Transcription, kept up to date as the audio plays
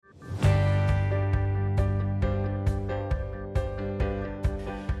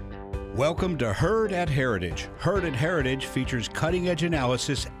Welcome to Heard at Heritage. Heard at Heritage features cutting-edge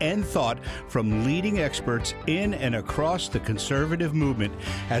analysis and thought from leading experts in and across the conservative movement,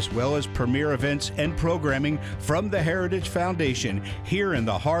 as well as premier events and programming from the Heritage Foundation here in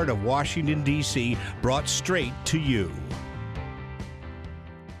the heart of Washington, D.C., brought straight to you.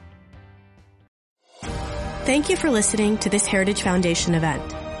 Thank you for listening to this Heritage Foundation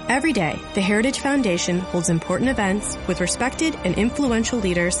event. Every day, the Heritage Foundation holds important events with respected and influential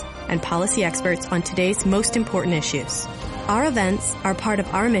leaders and policy experts on today's most important issues. Our events are part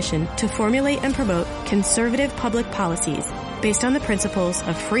of our mission to formulate and promote conservative public policies based on the principles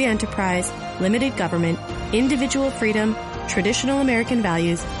of free enterprise, limited government, individual freedom, traditional American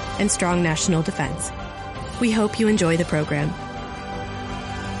values, and strong national defense. We hope you enjoy the program.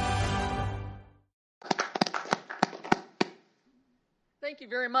 Thank you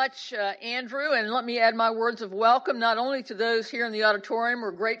very much, Andrew, and let me add my words of welcome not only to those here in the auditorium.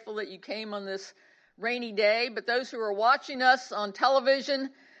 We're grateful that you came on this rainy day, but those who are watching us on television.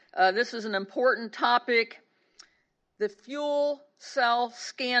 This is an important topic, the fuel cell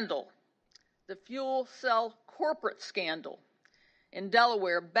scandal. The fuel cell corporate scandal in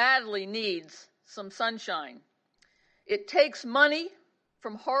Delaware badly needs some sunshine. It takes money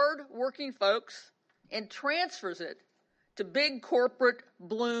from hard-working folks and transfers it to big corporate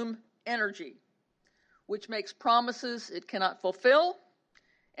Bloom Energy, which makes promises it cannot fulfill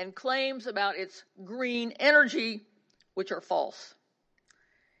and claims about its green energy, which are false.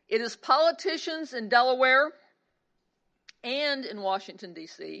 It is politicians in Delaware and in Washington,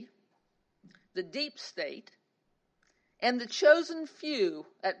 D.C., the deep state, and the chosen few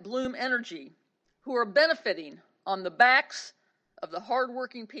at Bloom Energy who are benefiting on the backs of the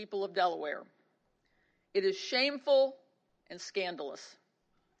hardworking people of Delaware. It is shameful and scandalous.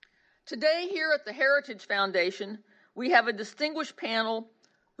 Today here at the Heritage Foundation, we have a distinguished panel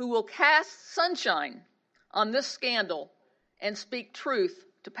who will cast sunshine on this scandal and speak truth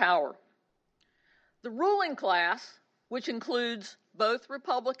to power. The ruling class, which includes both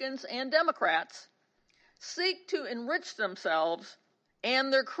Republicans and Democrats, seek to enrich themselves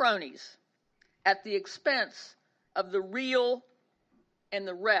and their cronies at the expense of the real and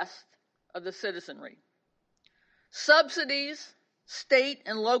the rest of the citizenry. Subsidies, state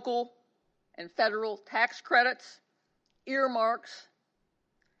and local and federal tax credits, earmarks,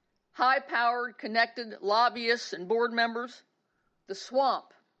 high-powered connected lobbyists and board members, the swamp,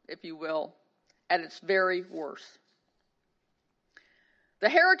 if you will, at its very worst. The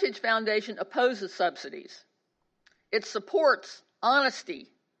Heritage Foundation opposes subsidies. It supports honesty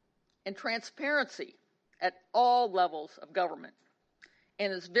and transparency at all levels of government,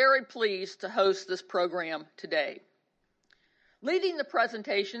 and is very pleased to host this program today. Leading the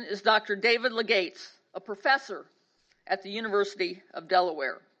presentation is Dr. David Legates, a professor at the University of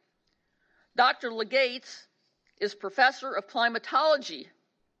Delaware. Dr. Legates is professor of climatology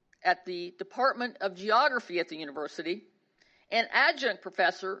at the Department of Geography at the university and adjunct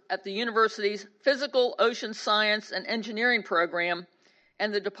professor at the university's Physical Ocean Science and Engineering program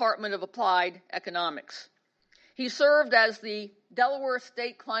and the Department of Applied Economics. He served as the Delaware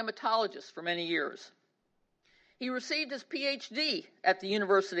State climatologist for many years. He received his PhD at the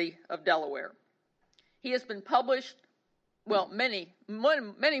University of Delaware. He has been published, many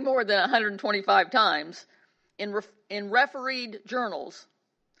more than 125 times in refereed journals,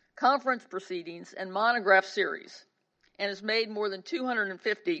 conference proceedings, and monograph series, and has made more than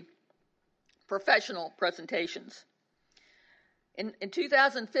 250 professional presentations. In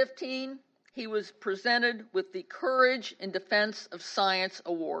 2015, he was presented with the Courage in Defense of Science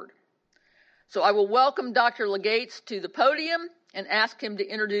Award. So I will welcome Dr. Legates to the podium and ask him to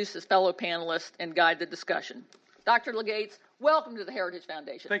introduce his fellow panelists and guide the discussion. Dr. Legates, welcome to the Heritage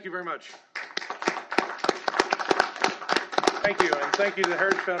Foundation. Thank you very much. Thank you, and thank you to the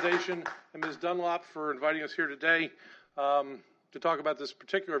Heritage Foundation and Ms. Dunlop for inviting us here today to talk about this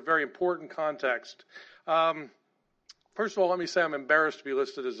particular very important context. First of all, let me say I'm embarrassed to be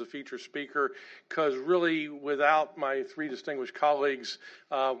listed as a featured speaker because really without my three distinguished colleagues,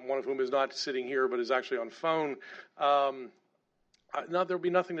 one of whom is not sitting here but is actually on phone, there'll be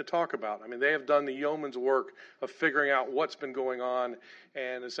nothing to talk about. I mean, they have done the yeoman's work of figuring out what's been going on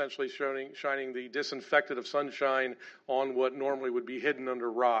and essentially shining the disinfectant of sunshine on what normally would be hidden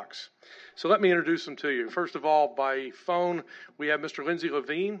under rocks. So let me introduce them to you. First of all, by phone, we have Mr. Lindsay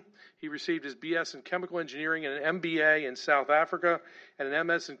Levine. He received his BS in Chemical Engineering and an MBA in South Africa and an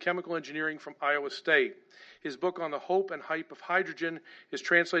MS in Chemical Engineering from Iowa State. His book on the hope and hype of hydrogen is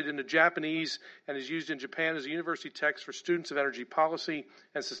translated into Japanese and is used in Japan as a university text for students of energy policy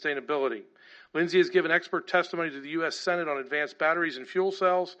and sustainability. Lindsay has given expert testimony to the U.S. Senate on advanced batteries and fuel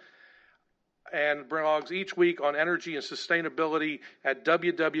cells. and blogs each week on energy and sustainability at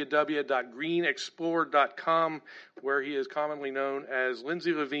www.greenexplorer.com, where he is commonly known as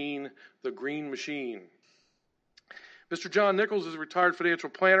Lindsay Levine, the Green Machine. Mr. John Nichols is a retired financial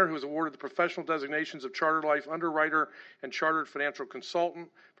planner who was awarded the professional designations of Chartered Life Underwriter and Chartered Financial Consultant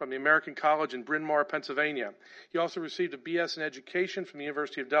from the American College in Bryn Mawr, Pennsylvania. He also received a BS in Education from the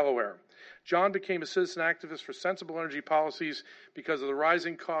University of Delaware. John became a citizen activist for sensible energy policies because of the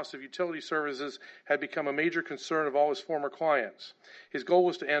rising cost of utility services had become a major concern of all his former clients. His goal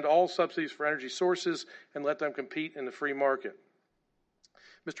was to end all subsidies for energy sources and let them compete in the free market.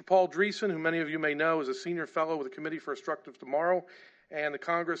 Mr. Paul Dreesen, who many of you may know, is a senior fellow with the Committee for Instructive Tomorrow and the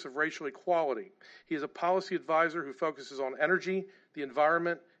Congress of Racial Equality. He is a policy advisor who focuses on energy, the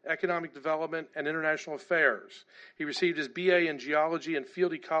environment, economic development, and international affairs. He received his BA in Geology and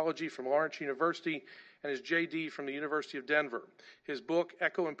Field Ecology from Lawrence University and his JD from the University of Denver. His book,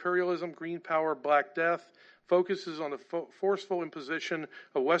 Eco-Imperialism, Green Power, Black Death, focuses on the forceful imposition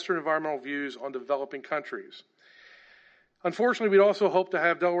of Western environmental views on developing countries. Unfortunately, we'd also hope to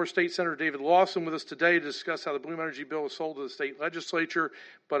have Delaware State Senator David Lawson with us today to discuss how the Bloom Energy Bill was sold to the state legislature,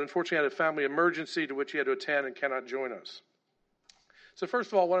 but unfortunately had a family emergency to which he had to attend and cannot join us. So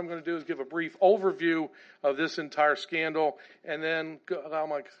first of all, what I'm going to do is give a brief overview of this entire scandal and then allow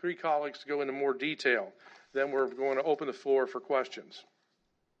my three colleagues to go into more detail. Then we're going to open the floor for questions.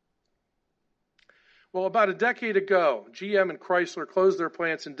 Well, about a decade ago, GM and Chrysler closed their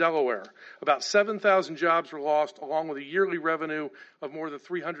plants in Delaware. About 7,000 jobs were lost, along with a yearly revenue of more than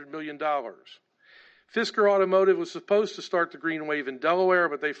 $300 million. Fisker Automotive was supposed to start the green wave in Delaware,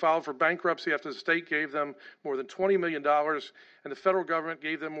 but they filed for bankruptcy after the state gave them more than $20 million, and the federal government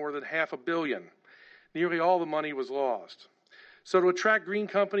gave them more than $500 million. Nearly all the money was lost. So to attract green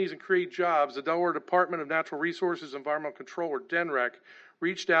companies and create jobs, the Delaware Department of Natural Resources and Environmental Control, or DNREC,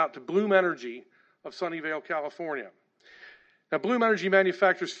 reached out to Bloom Energy of Sunnyvale, California. Now, Bloom Energy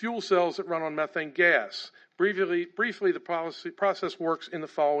manufactures fuel cells that run on methane gas. Briefly, the process works in the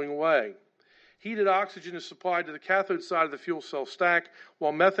following way. Heated oxygen is supplied to the cathode side of the fuel cell stack,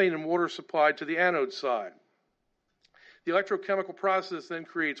 while methane and water are supplied to the anode side. The electrochemical process then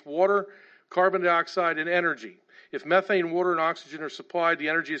creates water, carbon dioxide, and energy. If methane, water, and oxygen are supplied, the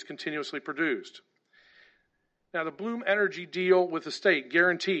energy is continuously produced. Now, the Bloom Energy deal with the state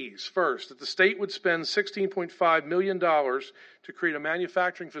guarantees, first, that the state would spend $16.5 million to create a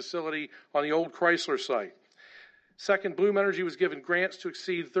manufacturing facility on the old Chrysler site. Second, Bloom Energy was given grants to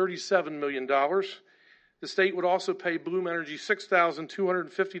exceed $37 million. The state would also pay Bloom Energy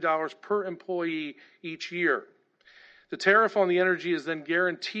 $6,250 per employee each year. The tariff on the energy is then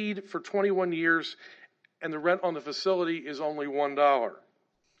guaranteed for 21 years, and the rent on the facility is only $1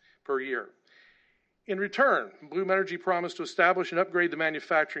 per year. In return, Bloom Energy promised to establish and upgrade the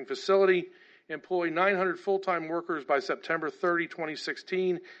manufacturing facility, employ 900 full-time workers by September 30,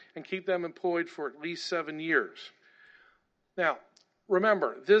 2016, and keep them employed for at least 7 years. Now,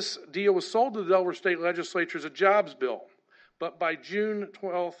 remember, this deal was sold to the Delaware State Legislature as a jobs bill, but by June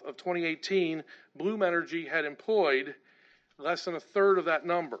 12th of 2018, Bloom Energy had employed less than a third of that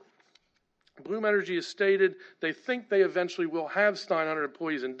number. Bloom Energy has stated they think they eventually will have 900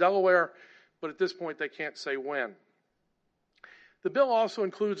 employees in Delaware, but at this point they can't say when. The bill also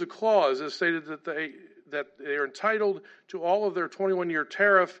includes a clause that stated that they are entitled to all of their 21-year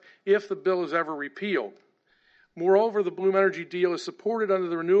tariff if the bill is ever repealed. Moreover, the Bloom Energy deal is supported under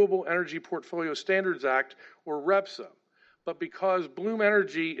the Renewable Energy Portfolio Standards Act, or REPSA. But because Bloom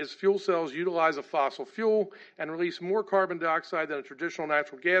Energy's fuel cells utilize a fossil fuel and release more carbon dioxide than a traditional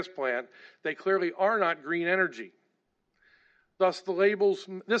natural gas plant, they clearly are not green energy. Thus,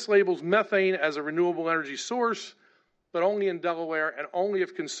 this labels methane as a renewable energy source, but only in Delaware and only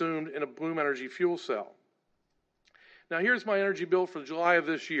if consumed in a Bloom Energy fuel cell. Now, here's my energy bill for July of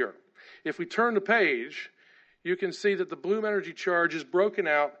this year. If we turn the page, you can see that the Bloom Energy charge is broken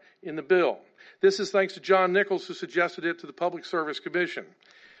out in the bill. This is thanks to John Nichols, who suggested it to the Public Service Commission.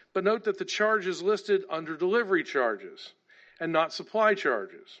 But note that the charge is listed under delivery charges and not supply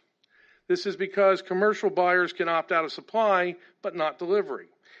charges. This is because commercial buyers can opt out of supply, but not delivery.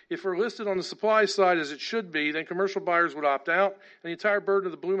 If we're listed on the supply side as it should be, then commercial buyers would opt out, and the entire burden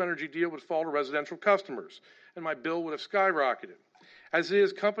of the Bloom Energy deal would fall to residential customers, and my bill would have skyrocketed. As it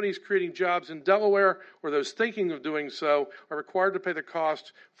is, companies creating jobs in Delaware, or those thinking of doing so, are required to pay the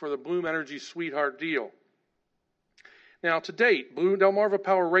cost for the Bloom Energy Sweetheart deal. Now, to date, Delmarva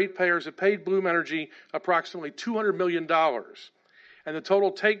Power ratepayers have paid Bloom Energy approximately $200 million, and the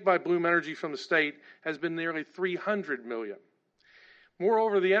total take by Bloom Energy from the state has been nearly $300 million.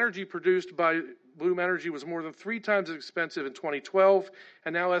 Moreover, the energy produced by Bloom Energy was more than 3 times as expensive in 2012,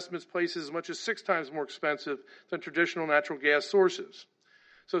 and now estimates place it as much as 6 times more expensive than traditional natural gas sources.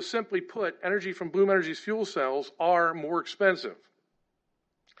 So simply put, energy from Bloom Energy's fuel cells are more expensive.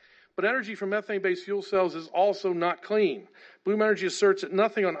 But energy from methane-based fuel cells is also not clean. Bloom Energy asserts that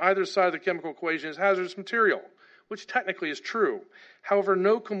nothing on either side of the chemical equation is hazardous material, which technically is true. However,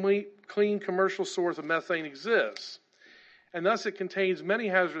 no clean commercial source of methane exists, and thus it contains many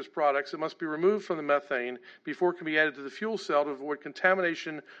hazardous products that must be removed from the methane before it can be added to the fuel cell to avoid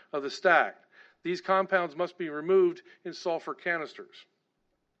contamination of the stack. These compounds must be removed in sulfur canisters.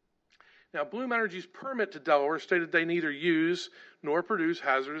 Now, Bloom Energy's permit to Delaware stated they neither use nor produce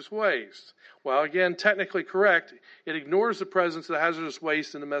hazardous waste. While again technically correct, it ignores the presence of the hazardous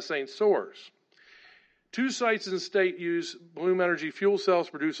waste in the methane source. 2 sites in the state use Bloom Energy fuel cells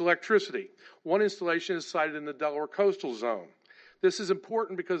to produce electricity. One installation is sited in the Delaware Coastal Zone. This is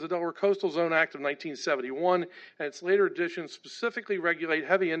important because the Delaware Coastal Zone Act of 1971 and its later additions specifically regulate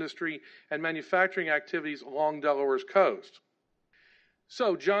heavy industry and manufacturing activities along Delaware's coast.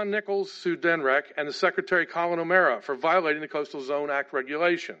 So John Nichols sued DNREC and the Secretary Colin O'Mara for violating the Coastal Zone Act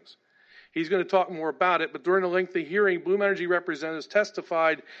regulations. He's going to talk more about it, but during a lengthy hearing, Bloom Energy representatives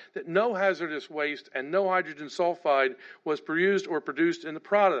testified that no hazardous waste and no hydrogen sulfide was used or produced in the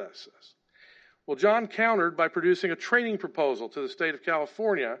process. Well, John countered by producing a training proposal to the state of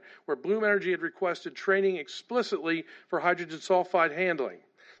California, where Bloom Energy had requested training explicitly for hydrogen sulfide handling.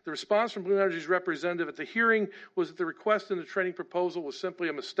 The response from Bloom Energy's representative at the hearing was that the request in the training proposal was simply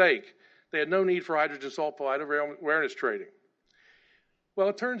a mistake. They had no need for hydrogen sulfide awareness training. Well,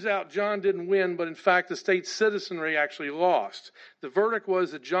 it turns out John didn't win, but in fact the state's citizenry actually lost. The verdict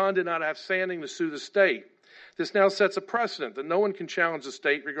was that John did not have standing to sue the state. This now sets a precedent that no one can challenge the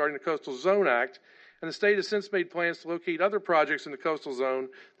state regarding the Coastal Zone Act, and the state has since made plans to locate other projects in the coastal zone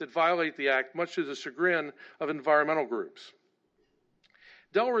that violate the act, much to the chagrin of environmental groups.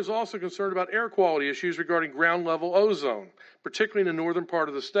 Delaware is also concerned about air quality issues regarding ground-level ozone, particularly in the northern part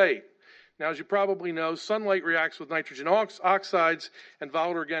of the state. Now, as you probably know, sunlight reacts with nitrogen oxides and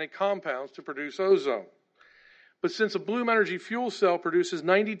volatile organic compounds to produce ozone. But since a Bloom Energy fuel cell produces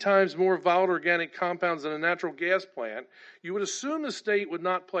 90 times more volatile organic compounds than a natural gas plant, you would assume the state would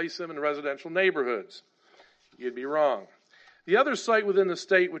not place them in residential neighborhoods. You'd be wrong. The other site within the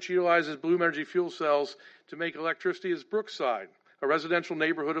state which utilizes Bloom Energy fuel cells to make electricity is Brookside, a residential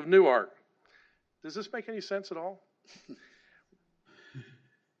neighborhood of Newark. Does this make any sense at all?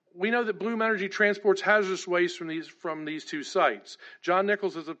 We know that Bloom Energy transports hazardous waste from these 2 sites. John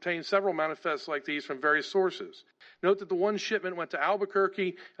Nichols has obtained several manifests like these from various sources. Note that the one shipment went to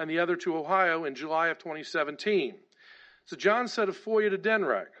Albuquerque and the other to Ohio in July of 2017. So John sent a FOIA to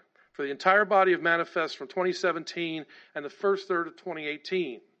DNREC for the entire body of manifests from 2017 and the first third of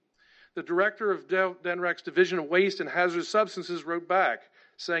 2018. The director of DNREC's Division of Waste and Hazardous Substances wrote back,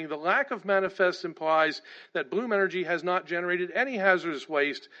 saying the lack of manifest implies that Bloom Energy has not generated any hazardous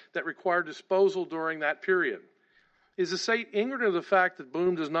waste that required disposal during that period. Is the state ignorant of the fact that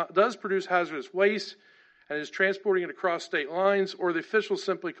Bloom does produce hazardous waste and is transporting it across state lines, or are the officials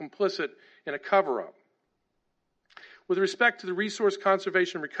simply complicit in a cover-up? With respect to the Resource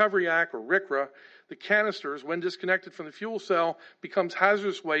Conservation and Recovery Act, or RCRA, the canisters, when disconnected from the fuel cell, becomes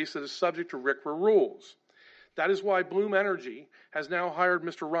hazardous waste that is subject to RCRA rules. That is why Bloom Energy has now hired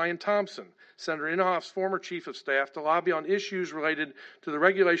Mr. Ryan Thompson, Senator Inhofe's former chief of staff, to lobby on issues related to the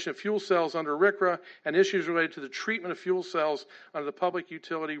regulation of fuel cells under RCRA and issues related to the treatment of fuel cells under the Public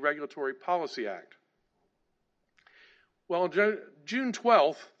Utility Regulatory Policy Act. Well, on June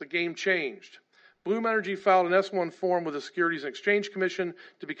 12th, the game changed. Bloom Energy filed an S-1 form with the Securities and Exchange Commission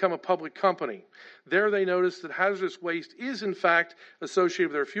to become a public company. There they noticed that hazardous waste is in fact associated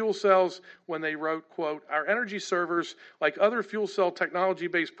with their fuel cells when they wrote, quote, "Our energy servers, like other fuel cell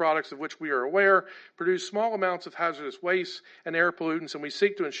technology-based products of which we are aware, produce small amounts of hazardous waste and air pollutants, and we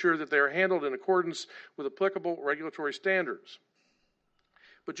seek to ensure that they are handled in accordance with applicable regulatory standards."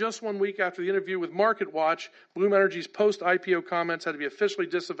 But just 1 week after the interview with MarketWatch, Bloom Energy's post-IPO comments had to be officially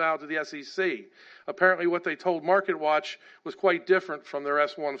disavowed to the SEC. Apparently what they told MarketWatch was quite different from their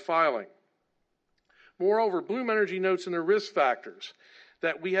S-1 filing. Moreover, Bloom Energy notes in their risk factors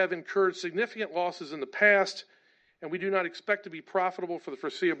that we have incurred significant losses in the past and we do not expect to be profitable for the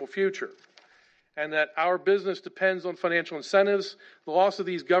foreseeable future, and that our business depends on financial incentives. The loss of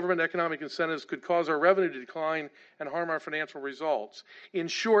these government economic incentives could cause our revenue to decline and harm our financial results. In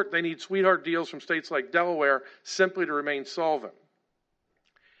short, they need sweetheart deals from states like Delaware simply to remain solvent.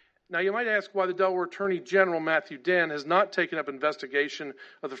 Now, you might ask why the Delaware Attorney General, Matthew Dinn, has not taken up investigation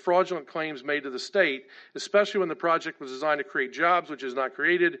of the fraudulent claims made to the state, especially when the project was designed to create jobs, which is not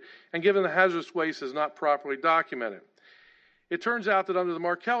created, and given the hazardous waste is not properly documented. It turns out that under the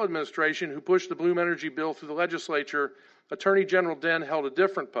Markell administration, who pushed the Bloom Energy bill through the legislature, Attorney General Dinn held a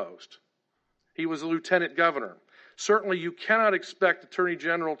different post. He was a lieutenant governor. Certainly, you cannot expect Attorney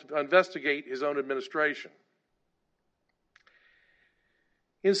General to investigate his own administration.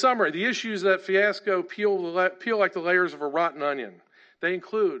 In summary, the issues that fiasco peel like the layers of a rotten onion. They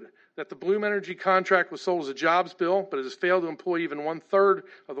include that the Bloom Energy contract was sold as a jobs bill, but it has failed to employ even 1/3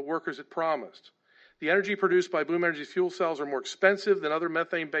 of the workers it promised. The energy produced by Bloom Energy's fuel cells are more expensive than other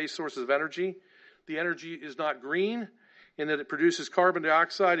methane-based sources of energy. The energy is not green in that it produces carbon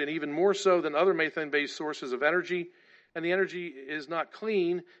dioxide, and even more so than other methane-based sources of energy. And the energy is not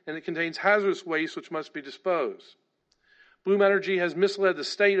clean, and it contains hazardous waste which must be disposed. Bloom Energy has misled the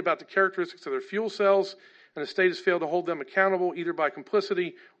state about the characteristics of their fuel cells, and the state has failed to hold them accountable either by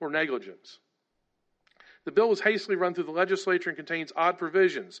complicity or negligence. The bill was hastily run through the legislature and contains odd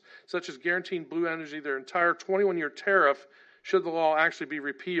provisions, such as guaranteeing Bloom Energy their entire 21-year tariff should the law actually be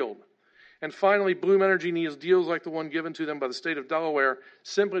repealed. And finally, Bloom Energy needs deals like the one given to them by the state of Delaware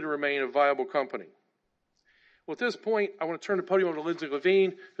simply to remain a viable company. Well, at this point, I want to turn the podium over to Lindsay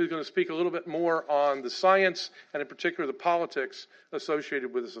Levine, who's going to speak a little bit more on the science and in particular the politics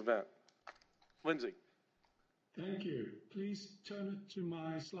associated with this event. Lindsay. Thank you. Please turn it to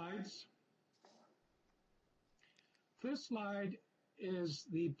my slides. First slide is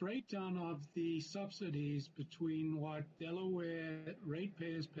the breakdown of the subsidies between what Delaware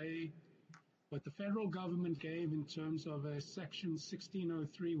ratepayers pay, what the federal government gave in terms of a Section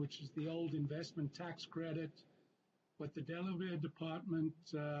 1603, which is the old investment tax credit, what the Delaware Department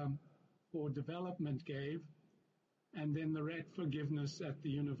for Development gave, and then the rent forgiveness at the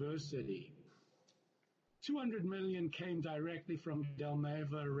university. $200 million came directly from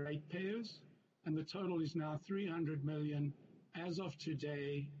Delmarva ratepayers, and the total is now $300 million as of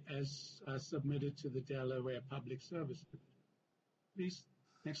today, as submitted to the Delaware Public Service. Please,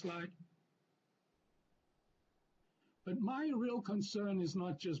 next slide. But my real concern is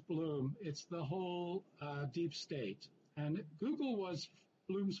not just Bloom, it's the whole deep state. And Google was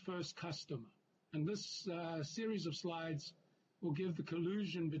Bloom's first customer. And this series of slides will give the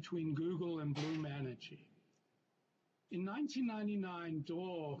collusion between Google and Bloom Energy. In 1999,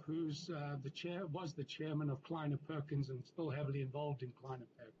 Doerr, who's was the chairman of Kleiner Perkins and still heavily involved in Kleiner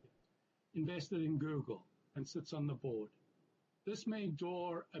Perkins, invested in Google and sits on the board. This made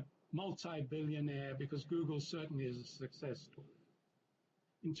Doerr a multi-billionaire because Google certainly is a success story.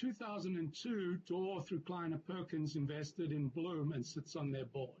 In 2002, Doerr, through Kleiner Perkins, invested in Bloom and sits on their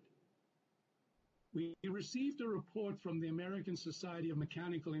board. We received a report from the American Society of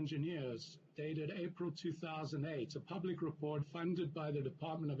Mechanical Engineers dated April 2008, a public report funded by the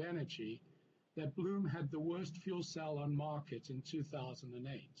Department of Energy, that Bloom had the worst fuel cell on market in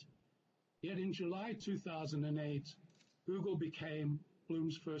 2008. Yet in July 2008, Google became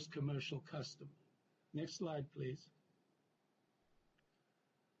Bloom's first commercial customer. Next slide, please.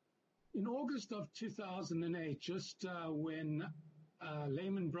 In August of 2008, just when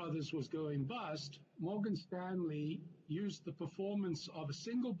Lehman Brothers was going bust, Morgan Stanley used the performance of a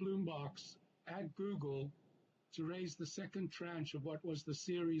single Bloom box at Google to raise the second tranche of what was the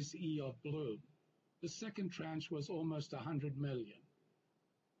Series E of Bloom. The second tranche was almost $100 million.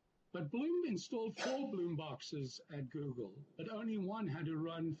 But Bloom installed 4 Bloom boxes at Google, but only one had to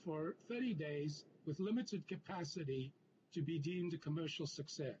run for 30 days with limited capacity to be deemed a commercial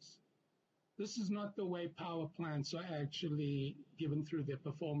success. This is not the way power plants are actually given through their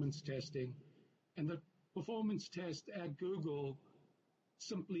performance testing, and the performance test at Google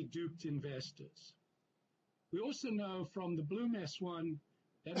simply duped investors. We also know from the Bloom S1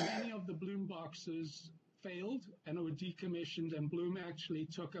 that many of the Bloom boxes failed and were decommissioned, and Bloom actually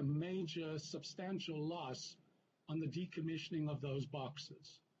took a major substantial loss on the decommissioning of those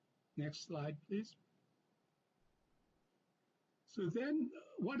boxes. Next slide, please. So then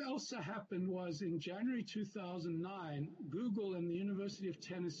what also happened was in January 2009, Google and the University of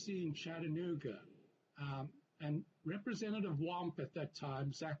Tennessee in Chattanooga, and Representative Wamp at that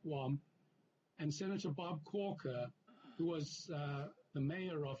time, Zach Wamp, and Senator Bob Corker, who was the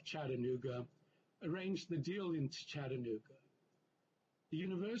mayor of Chattanooga, arranged the deal in Chattanooga. The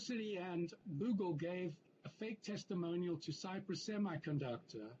university and Google gave a fake testimonial to Cypress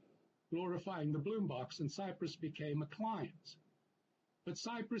Semiconductor, glorifying the Bloom box, and Cypress became a client. But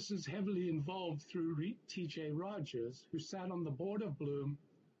Cypress is heavily involved through T.J. Rogers, who sat on the board of Bloom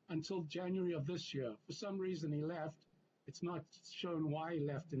until January of this year. For some reason, he left. It's not shown why he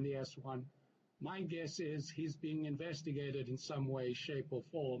left in the S1. My guess is he's being investigated in some way, shape, or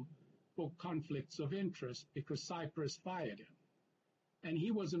form for conflicts of interest because Cyprus fired him. And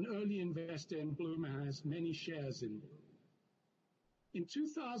he was an early investor in Bloom and has many shares in Bloom. In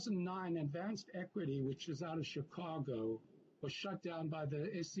 2009, Advanced Equity, which is out of Chicago, was shut down by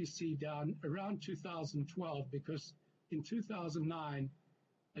the SEC down around 2012 because in 2009,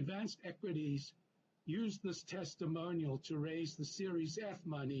 Advanced Equities used this testimonial to raise the Series F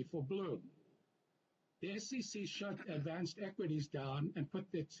money for Bloom. The SEC shut Advanced Equities down and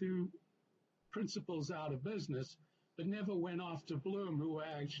put their two principals out of business, but never went after Bloom, who were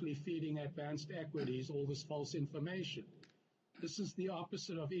actually feeding Advanced Equities all this false information. This is the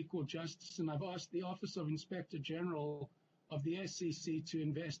opposite of equal justice, and I've asked the Office of Inspector General of the SEC to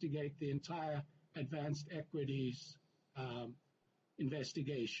investigate the entire Advanced Equities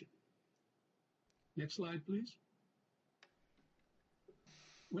investigation. Next slide, please.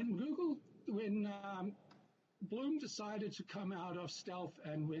 When Bloom decided to come out of stealth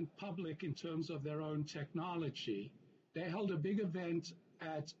and went public in terms of their own technology, they held a big event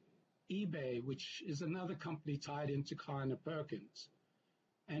at eBay, which is another company tied into Kleiner Perkins.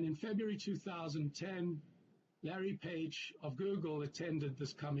 And in February 2010, Larry Page of Google attended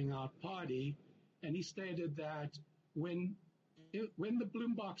this coming out party, and he stated that when the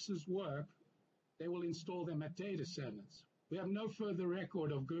Bloom boxes work, they will install them at data centers. We have no further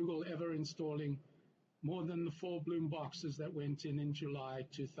record of Google ever installing more than the 4 Bloom boxes that went in July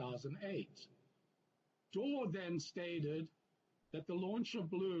 2008. Dore then stated that the launch of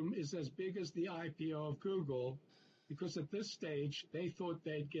Bloom is as big as the IPO of Google because at this stage they thought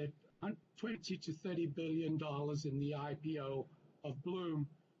they'd get $20 to $30 billion in the IPO of Bloom,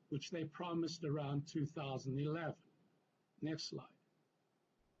 which they promised around 2011. Next slide.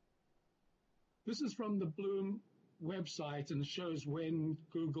 This is from the Bloom website, and it shows when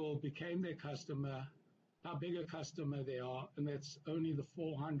Google became their customer, how big a customer they are, and that's only the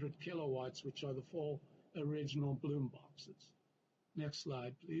 400 kilowatts, which are the 4 original Bloom boxes. Next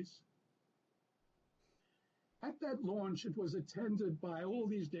slide, please. At that launch, it was attended by all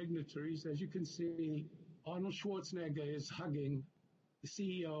these dignitaries. As you can see, Arnold Schwarzenegger is hugging the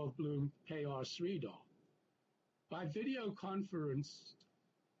CEO of Bloom, K.R. Sridhar. By video conference,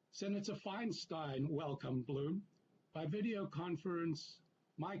 Senator Feinstein welcomed Bloom. By video conference,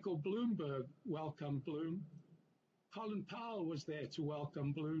 Michael Bloomberg welcomed Bloom. Colin Powell was there to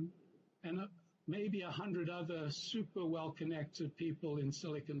welcome Bloom, and maybe 100 other super well-connected people in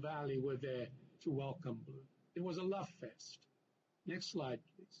Silicon Valley were there to welcome Bloom. It was a love fest. Next slide,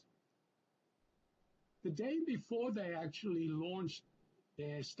 please. The day before they actually launched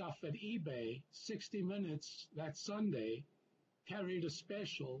their stuff at eBay, 60 Minutes that Sunday carried a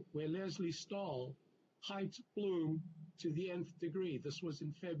special where Leslie Stahl hyped Bloom to the nth degree. This was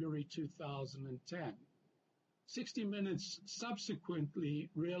in February 2010. 60 Minutes subsequently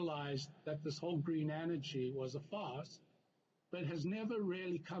realized that this whole green energy was a farce, but has never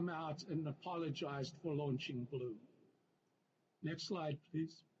really come out and apologized for launching Bloom. Next slide,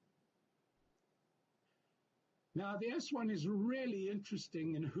 please. Now, the S1 is really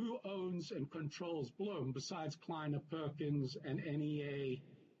interesting in who owns and controls Bloom, besides Kleiner Perkins and NEA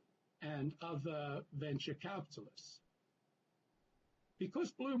and other venture capitalists.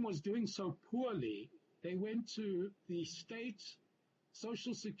 Because Bloom was doing so poorly, they went to the State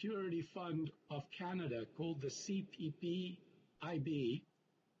Social Security Fund of Canada, called the CPPIB,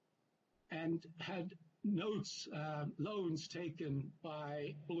 and had loans taken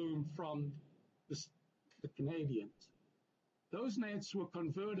by Bloom from the Canadians. Those notes were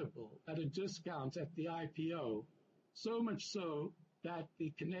convertible at a discount at the IPO, so much so that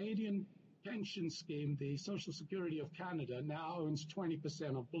the Canadian pension scheme, the Social Security of Canada, now owns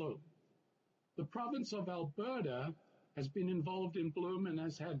 20% of Bloom. The province of Alberta has been involved in Bloom and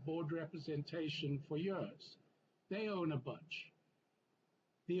has had board representation for years. They own a bunch.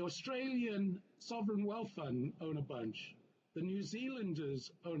 The Australian Sovereign Wealth Fund own a bunch. The New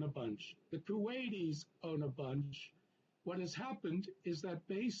Zealanders own a bunch. The Kuwaitis own a bunch. What has happened is that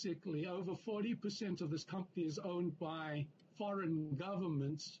basically over 40% of this company is owned by foreign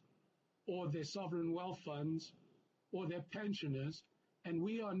governments or their sovereign wealth funds or their pensioners, and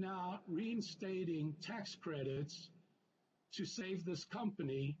we are now reinstating tax credits to save this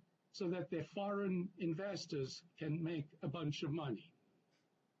company so that their foreign investors can make a bunch of money.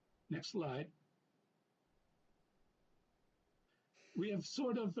 Next slide. We have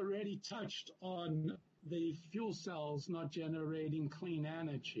sort of already touched on the fuel cells not generating clean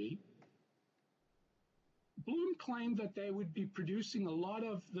energy. Bloom claimed that they would be producing a lot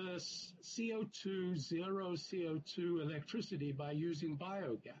of this CO2, zero CO2 electricity by using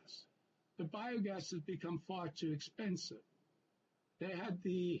biogas. But biogas has become far too expensive. They had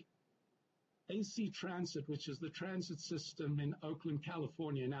the AC Transit, which is the transit system in Oakland,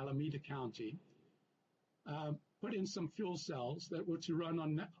 California, in Alameda County, put in some fuel cells that were to run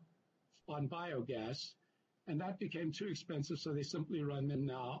on biogas, and that became too expensive, so they simply run them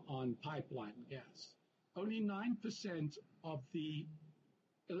now on pipeline gas. Only 9% of the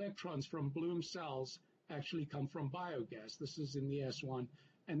electrons from Bloom cells actually come from biogas. This is in the S1,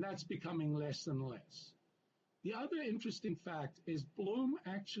 and that's becoming less and less. The other interesting fact is Bloom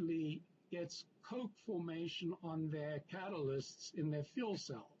actually gets coke formation on their catalysts in their fuel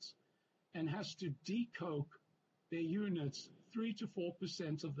cells and has to decoke their units 3 to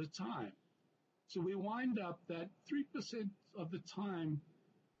 4% of the time. So we wind up that 3% of the time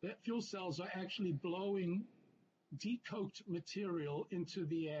that fuel cells are actually blowing decoked material into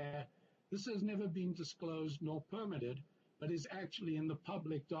the air. This has never been disclosed nor permitted, but is actually in the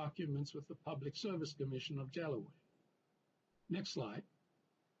public documents with the Public Service Commission of Delaware. Next slide.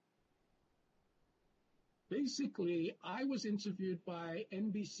 Basically, I was interviewed by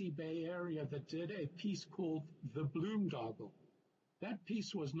NBC Bay Area that did a piece called The Bloomdoggle. That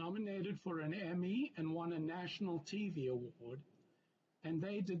piece was nominated for an Emmy and won a national TV award, and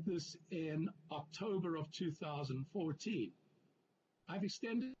they did this in October of 2014. I've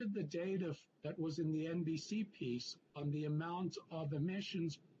extended the data that was in the NBC piece on the amount of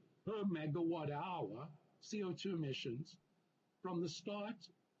emissions per megawatt hour, CO2 emissions, from the start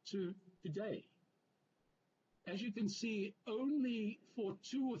to today. As you can see, only for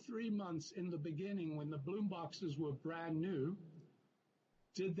 2 or 3 months in the beginning, when the Bloom boxes were brand new,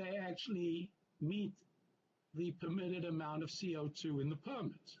 did they actually meet the permitted amount of CO2 in the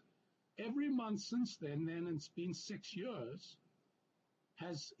permit. Every month since then, it's been 6 years,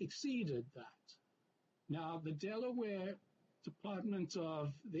 has exceeded that. Now, the Delaware Department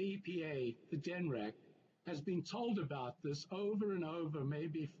of the EPA, the DNREC, has been told about this over and over,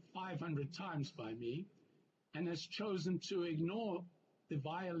 maybe 500 times by me, and has chosen to ignore the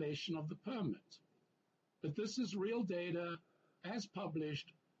violation of the permit. But this is real data as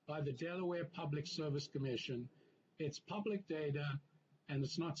published by the Delaware Public Service Commission. It's public data, and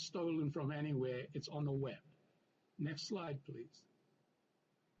it's not stolen from anywhere. It's on the web. Next slide, please.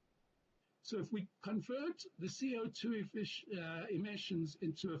 So if we convert the CO2 emissions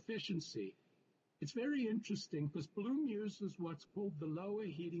into efficiency, it's very interesting because Bloom uses what's called the lower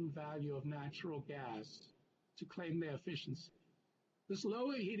heating value of natural gas to claim their efficiency. This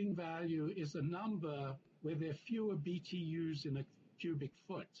lower heating value is a number where there are fewer BTUs in a cubic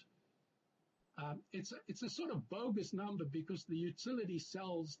foot. It's a sort of bogus number because the utility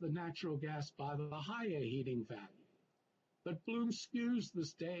sells the natural gas by the higher heating value. But Bloom skews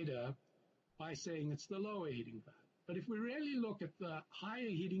this data by saying it's the lower heating value. But if we really look at the higher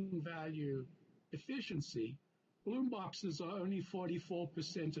heating value efficiency, Bloom boxes are only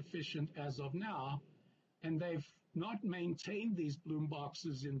 44% efficient as of now, and they've not maintained these Bloom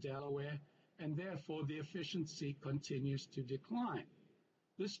boxes in Delaware, and therefore the efficiency continues to decline.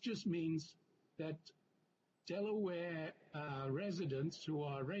 This just means that Delaware residents who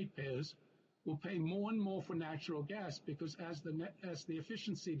are ratepayers will pay more and more for natural gas because as the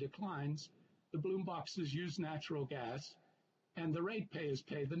efficiency declines, the Bloom boxes use natural gas, and the ratepayers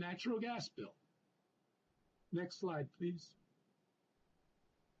pay the natural gas bill. Next slide, please.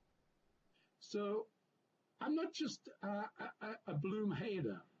 So I'm not just a Bloom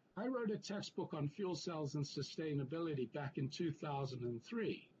hater. I wrote a textbook on fuel cells and sustainability back in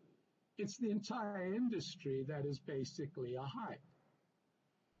 2003. It's the entire industry that is basically a hype.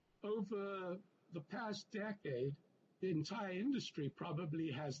 Over the past decade, the entire industry probably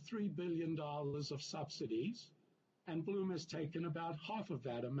has $3 billion of subsidies, and Bloom has taken about half of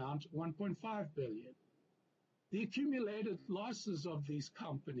that amount, $1.5 billion. The accumulated losses of these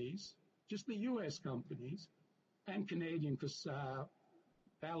companies, just the U.S. companies, and Canadian, because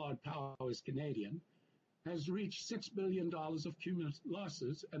Ballard Power is Canadian, has reached $6 billion of cumulative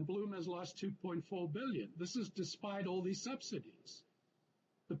losses, and Bloom has lost $2.4 billion. This is despite all these subsidies.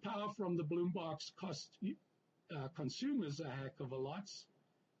 The power from the Bloom box cost consumers a heck of a lot,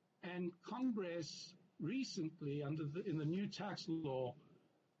 and Congress recently, in the new tax law,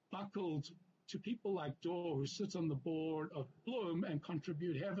 buckled to people like Dorr, who sits on the board of Bloom and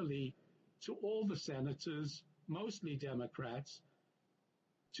contribute heavily to all the senators, mostly Democrats,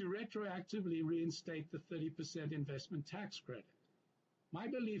 to retroactively reinstate the 30% investment tax credit. My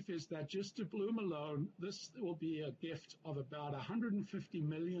belief is that just to Bloom alone, this will be a gift of about $150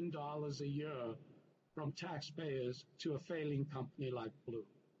 million a year from taxpayers to a failing company like Bloom.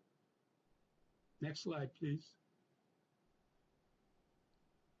 Next slide, please.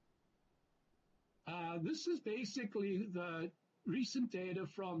 This is basically the recent data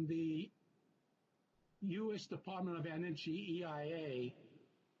from the U.S. Department of Energy, EIA,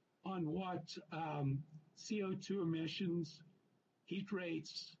 on what CO2 emissions, heat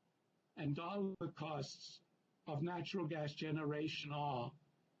rates, and dollar costs of natural gas generation are.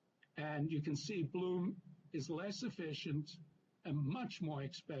 And you can see Bloom is less efficient and much more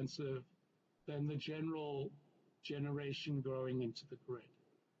expensive than the general generation going into the grid.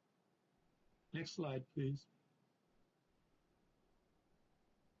 Next slide, please.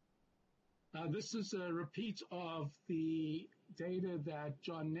 This is a repeat of the data that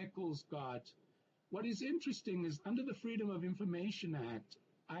John Nichols got. What is interesting is under the Freedom of Information Act,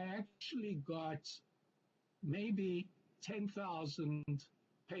 I actually got maybe 10,000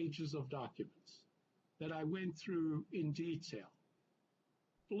 pages of documents that I went through in detail.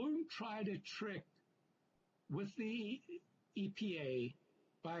 Bloom tried a trick with the EPA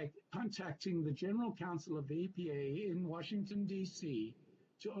by contacting the General Counsel of the EPA in Washington, D.C.,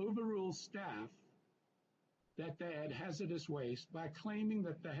 to overrule staff that they had hazardous waste by claiming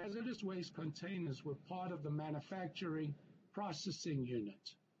that the hazardous waste containers were part of the manufacturing processing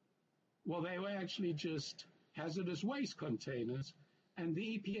unit. Well, they were actually just hazardous waste containers, and the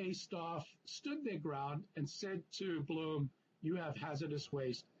EPA staff stood their ground and said to Bloom, you have hazardous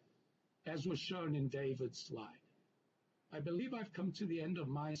waste, as was shown in David's slide. I believe I've come to the end of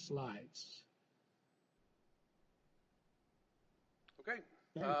my slides. Okay.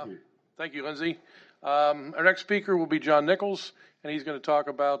 Thank you. Lindsay. Our next speaker will be John Nichols, and he's going to talk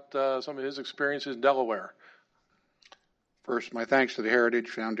about some of his experiences in Delaware. First, my thanks to the Heritage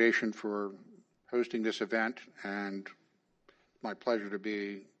Foundation for hosting this event, and my pleasure to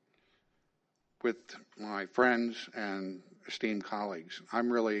be with my friends and esteemed colleagues.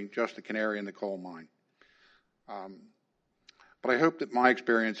 I'm really just a canary in the coal mine. But I hope that my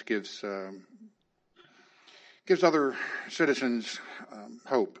experience gives other citizens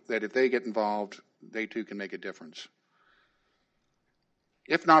hope that if they get involved, they too can make a difference.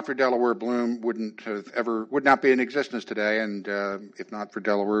 If not for Delaware, Bloom would not be in existence today, and if not for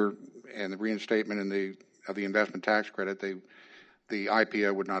Delaware and the reinstatement of the investment tax credit, the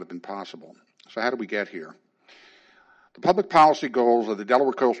IPO would not have been possible. So how did we get here? The public policy goals of the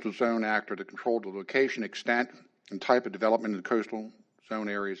Delaware Coastal Zone Act are to control the location, extent, and type of development in the coastal zone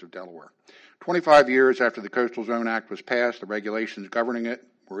areas of Delaware. 25 years after the Coastal Zone Act was passed, the regulations governing it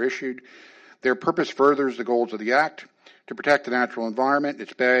were issued. Their purpose furthers the goals of the Act to protect the natural environment,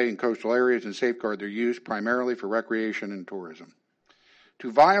 its bay and coastal areas, and safeguard their use primarily for recreation and tourism.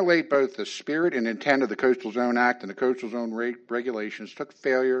 To violate both the spirit and intent of the Coastal Zone Act and the Coastal Zone regulations took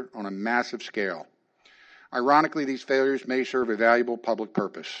failure on a massive scale. Ironically, these failures may serve a valuable public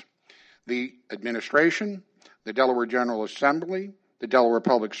purpose. The administration, the Delaware General Assembly, the Delaware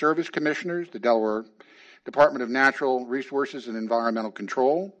Public Service Commissioners, the Delaware Department of Natural Resources and Environmental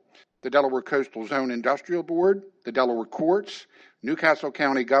Control, the Delaware Coastal Zone Industrial Board, the Delaware Courts, Newcastle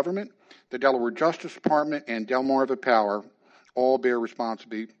County Government, the Delaware Justice Department, and Delmarva Power all bear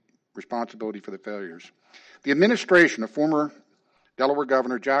responsibility for the failures. The administration of former Delaware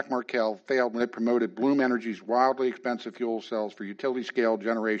Governor Jack Markell failed when it promoted Bloom Energy's wildly expensive fuel cells for utility-scale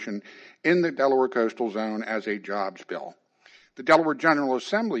generation in the Delaware Coastal Zone as a jobs bill. The Delaware General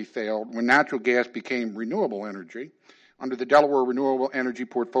Assembly failed when natural gas became renewable energy under the Delaware Renewable Energy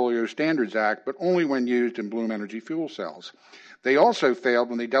Portfolio Standards Act, but only when used in Bloom Energy fuel cells. They also failed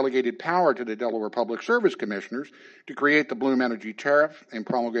when they delegated power to the Delaware Public Service Commissioners to create the Bloom Energy Tariff and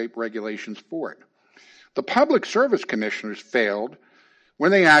promulgate regulations for it. The Public Service Commissioners failed when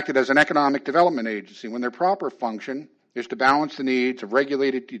they acted as an economic development agency, when their proper function is to balance the needs of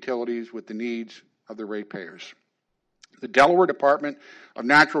regulated utilities with the needs of the ratepayers. The Delaware Department of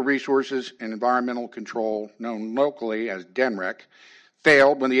Natural Resources and Environmental Control, known locally as DENREC,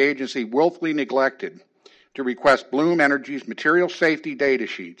 failed when the agency willfully neglected to request Bloom Energy's material safety data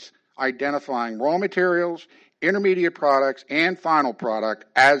sheets, identifying raw materials, intermediate products, and final product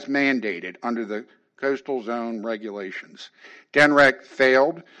as mandated under the Coastal Zone regulations. DENREC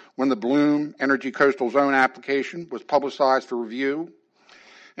failed when the Bloom Energy Coastal Zone application was publicized for review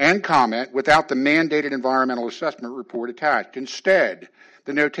and comment without the mandated environmental assessment report attached. Instead,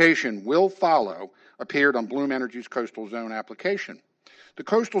 the notation "will follow" appeared on Bloom Energy's Coastal Zone application. The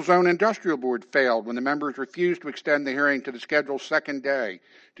Coastal Zone Industrial Board failed when the members refused to extend the hearing to the scheduled second day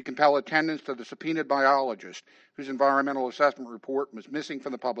to compel attendance to the subpoenaed biologist whose environmental assessment report was missing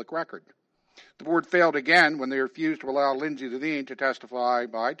from the public record. The board failed again when they refused to allow Lindsay Levine to testify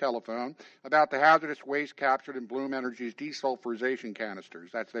by telephone about the hazardous waste captured in Bloom Energy's desulfurization canisters.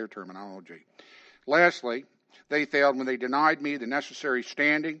 That's their terminology. Lastly, they failed when they denied me the necessary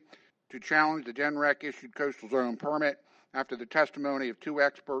standing to challenge the DENREC-issued coastal zone permit after the testimony of 2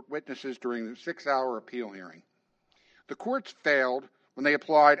 expert witnesses during the 6-hour appeal hearing. The courts failed when they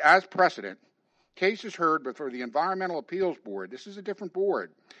applied as precedent cases heard before the Environmental Appeals Board. This is a different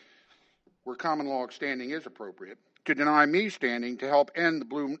board where common law standing is appropriate, to deny me standing to help end the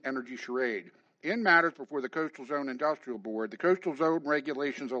Bloom Energy charade. In matters before the Coastal Zone Industrial Board, the Coastal Zone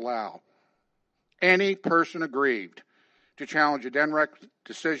regulations allow any person aggrieved to challenge a DENREC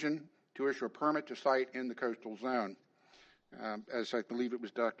decision to issue a permit to site in the coastal zone. As I believe it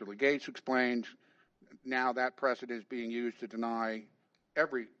was Dr. Legates who explained, now that precedent is being used to deny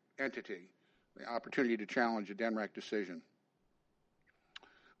every entity the opportunity to challenge a DENREC decision.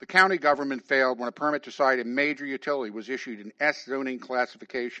 The county government failed when a permit to site a major utility was issued in S zoning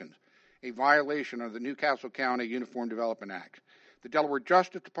classifications, a violation of the Newcastle County Uniform Development Act. The Delaware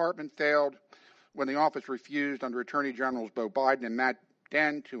Justice Department failed when the office refused under Attorney Generals Beau Biden and Matt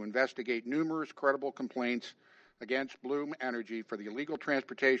Dehn to investigate numerous credible complaints against Bloom Energy for the illegal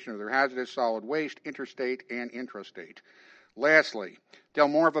transportation of their hazardous solid waste interstate and intrastate. Lastly,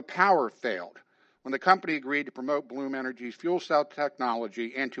 Delmarva Power failed when the company agreed to promote Bloom Energy's fuel cell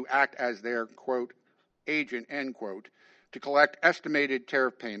technology and to act as their, quote, agent, end quote, to collect estimated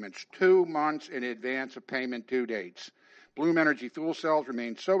tariff payments 2 months in advance of payment due dates. Bloom Energy fuel cells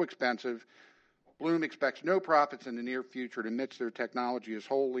remain so expensive, Bloom expects no profits in the near future and admits their technology is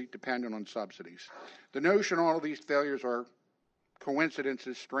wholly dependent on subsidies. The notion all of these failures are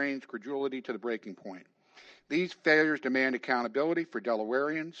coincidences strains credulity to the breaking point. These failures demand accountability for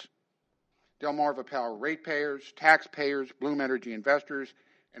Delawareans, Delmarva Power ratepayers, taxpayers, Bloom Energy investors,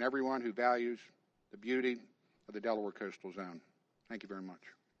 and everyone who values the beauty of the Delaware Coastal Zone. Thank you very much.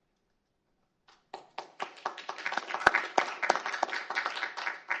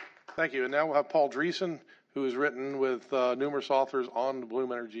 Thank you. And now we'll have Paul Dreesen, who has written with numerous authors on the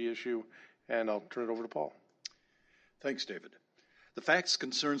Bloom Energy issue, and I'll turn it over to Paul. Thanks, David. The facts,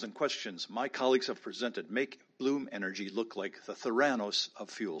 concerns, and questions my colleagues have presented make Bloom Energy look like the Theranos of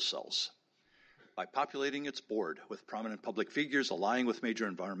fuel cells. By populating its board with prominent public figures, allying with major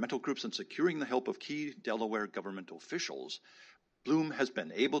environmental groups, and securing the help of key Delaware government officials, Bloom has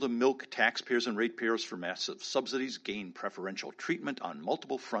been able to milk taxpayers and ratepayers for massive subsidies, gain preferential treatment on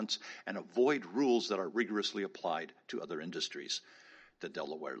multiple fronts, and avoid rules that are rigorously applied to other industries. The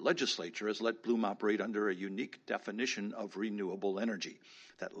Delaware legislature has let Bloom operate under a unique definition of renewable energy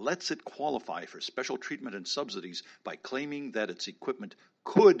that lets it qualify for special treatment and subsidies by claiming that its equipment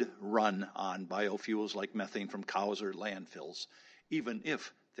could run on biofuels like methane from cows or landfills, even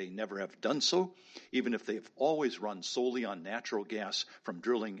if they never have done so, even if they have always run solely on natural gas from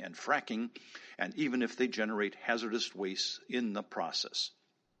drilling and fracking, and even if they generate hazardous waste in the process.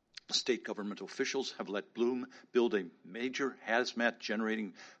 State government officials have let Bloom build a major hazmat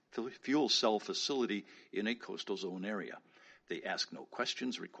generating fuel cell facility in a coastal zone area. They ask no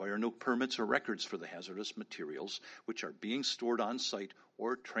questions, require no permits or records for the hazardous materials, which are being stored on site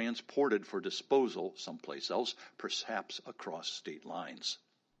or transported for disposal someplace else, perhaps across state lines.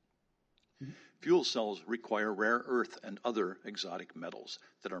 Fuel cells require rare earth and other exotic metals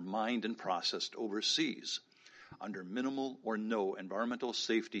that are mined and processed overseas under minimal or no environmental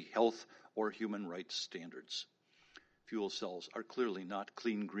safety, health, or human rights standards. Fuel cells are clearly not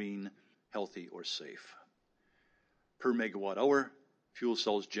clean, green, healthy, or safe. Per megawatt hour, fuel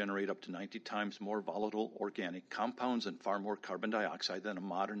cells generate up to 90 times more volatile organic compounds and far more carbon dioxide than a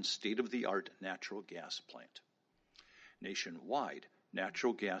modern state-of-the-art natural gas plant. Nationwide,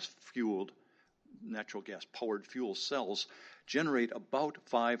 natural gas-powered fuel cells generate about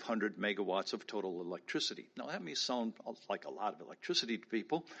 500 megawatts of total electricity. Now, that may sound like a lot of electricity to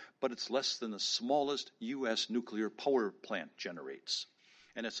people, but it's less than the smallest U.S. nuclear power plant generates.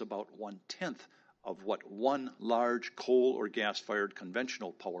 And it's about 1/10 of what one large coal or gas-fired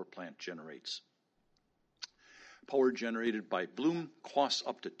conventional power plant generates. Power generated by Bloom costs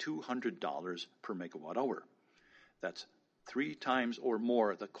up to $200 per megawatt hour. That's 3 times or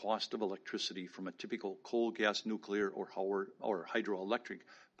more the cost of electricity from a typical coal, gas, nuclear, or hydroelectric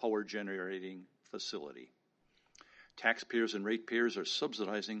power generating facility. Taxpayers and ratepayers are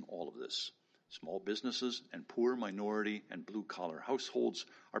subsidizing all of this. Small businesses and poor minority and blue-collar households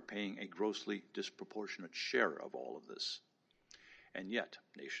are paying a grossly disproportionate share of all of this. And yet,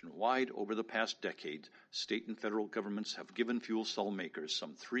 nationwide, over the past decade, state and federal governments have given fuel cell makers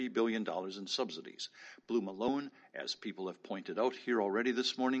some $3 billion in subsidies. Bloom alone, as people have pointed out here already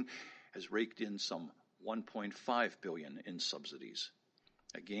this morning, has raked in some $1.5 billion in subsidies.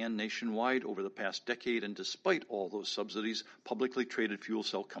 Again, nationwide over the past decade, and despite all those subsidies, publicly traded fuel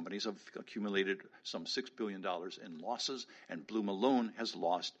cell companies have accumulated some $6 billion in losses, and Bloom alone has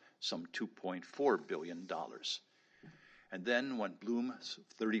lost some $2.4 billion. And then when Bloom's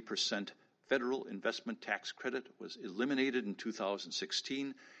 30% federal investment tax credit was eliminated in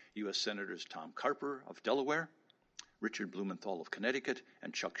 2016, U.S. Senators Tom Carper of Delaware, Richard Blumenthal of Connecticut,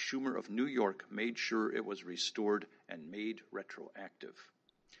 and Chuck Schumer of New York made sure it was restored and made retroactive.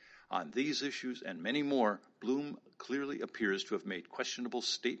 On these issues and many more, Bloom clearly appears to have made questionable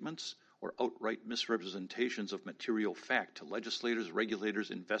statements or outright misrepresentations of material fact to legislators,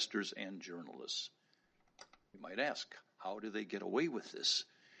 regulators, investors, and journalists. You might ask, how do they get away with this?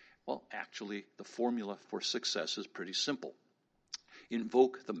 Well, actually, the formula for success is pretty simple.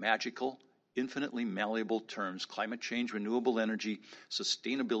 Invoke the magical, infinitely malleable terms climate change, renewable energy,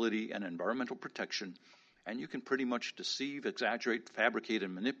 sustainability, and environmental protection, and you can pretty much deceive, exaggerate, fabricate,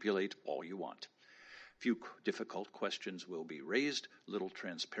 and manipulate all you want. Few difficult questions will be raised, little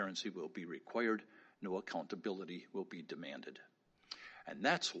transparency will be required, no accountability will be demanded. And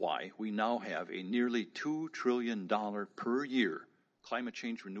that's why we now have a nearly $2 trillion per year climate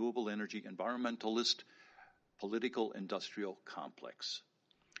change, renewable energy, environmentalist, political industrial complex.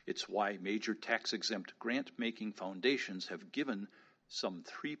 It's why major tax-exempt grant-making foundations have given some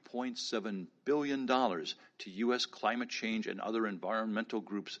 $3.7 billion to U.S. climate change and other environmental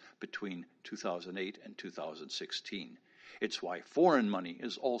groups between 2008 and 2016. It's why foreign money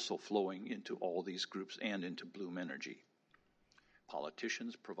is also flowing into all these groups and into Bloom Energy.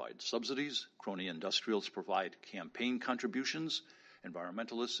 Politicians provide subsidies, crony industrials provide campaign contributions,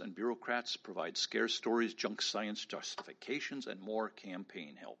 environmentalists and bureaucrats provide scare stories, junk science justifications, and more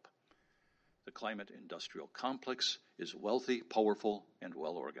campaign help. The climate industrial complex is wealthy, powerful, and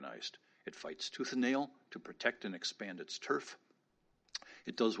well organized. It fights tooth and nail to protect and expand its turf.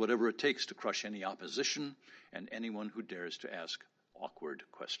 It does whatever it takes to crush any opposition and anyone who dares to ask awkward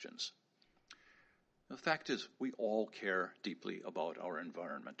questions. The fact is, we all care deeply about our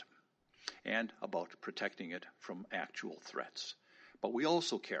environment and about protecting it from actual threats. But we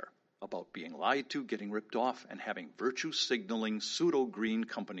also care about being lied to, getting ripped off, and having virtue-signaling pseudo-green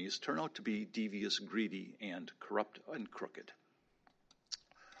companies turn out to be devious, greedy, and corrupt and crooked.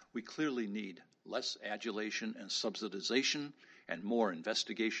 We clearly need less adulation and subsidization and more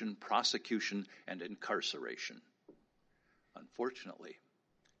investigation, prosecution, and incarceration. Unfortunately,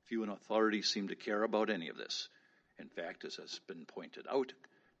 few in authority seem to care about any of this. In fact, as has been pointed out,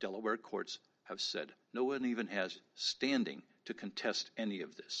 Delaware courts have said no one even has standing to contest any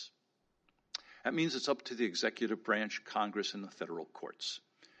of this. That means it's up to the executive branch, Congress, and the federal courts.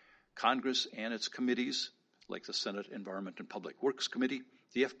 Congress and its committees, like the Senate Environment and Public Works Committee,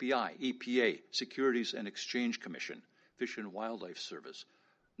 the FBI, EPA, Securities and Exchange Commission, Fish and Wildlife Service,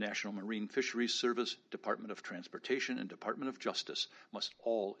 National Marine Fisheries Service, Department of Transportation, and Department of Justice must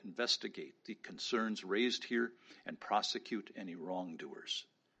all investigate the concerns raised here and prosecute any wrongdoers.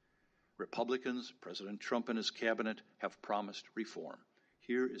 Republicans, President Trump and his cabinet have promised reform.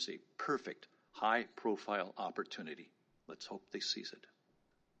 Here is a perfect, high-profile opportunity. Let's hope they seize it.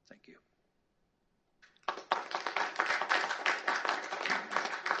 Thank you.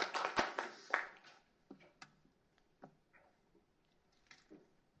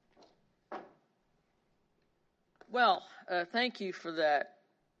 Well, thank you for that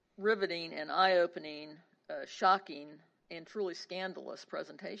riveting and eye-opening, shocking, and truly scandalous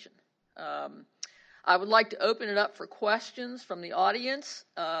presentation. I would like to open it up for questions from the audience.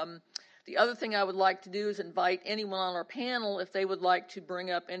 The other thing I would like to do is invite anyone on our panel if they would like to bring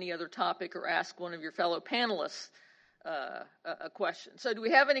up any other topic or ask one of your fellow panelists a question. So do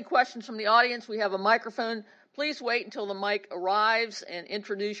we have any questions from the audience? We have a microphone. Please wait until the mic arrives and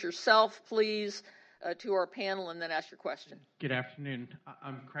introduce yourself, please, to our panel, and then ask your question. Good afternoon.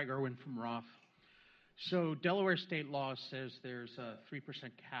 I'm Craig Irwin from Roth. So Delaware state law says there's a 3%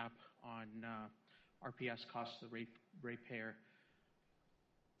 cap on RPS costs to the ratepayer.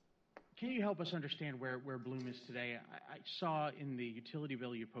 Can you help us understand where Bloom is today? I saw in the utility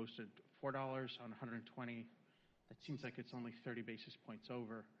bill you posted $4 on 120. That seems like it's only 30 basis points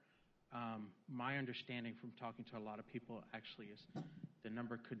over. My understanding from talking to a lot of people actually is the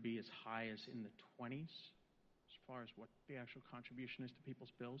number could be as high as in the 20s as far as what the actual contribution is to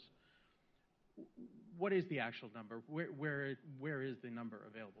people's bills. What is the actual number? Where is the number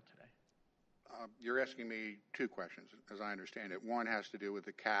available today? You're asking me two questions, as I understand it. One has to do with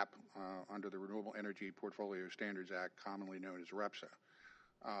the cap under the Renewable Energy Portfolio Standards Act, commonly known as REPSA.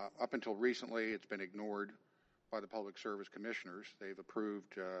 Up until recently, it's been ignored by the Public Service Commissioners. They've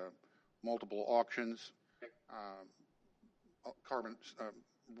approved multiple auctions, carbon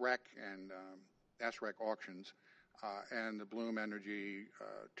REC and SREC auctions, and the Bloom Energy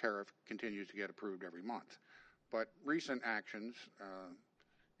tariff continues to get approved every month. But recent actions,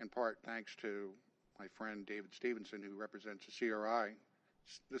 in part thanks to my friend David Stevenson, who represents the CRI,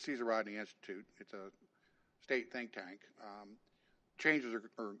 the Caesar Rodney Institute, it's a state think tank, changes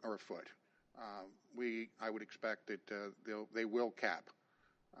are afoot. I would expect that they will cap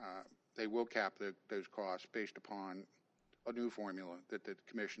those costs based upon a new formula that the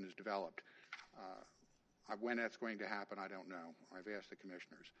Commission has developed. When that's going to happen, I don't know. I've asked the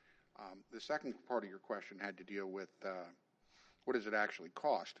commissioners. The second part of your question had to deal with what does it actually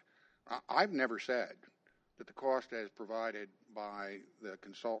cost? I've never said that the cost as provided by the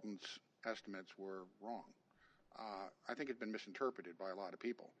consultants' estimates were wrong. I think it's been misinterpreted by a lot of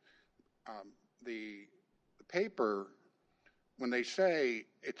people. The paper, when they say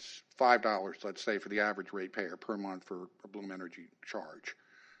it's $5, let's say, for the average ratepayer per month for a Bloom Energy charge,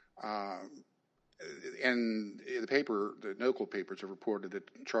 and the paper, the NOCL papers have reported that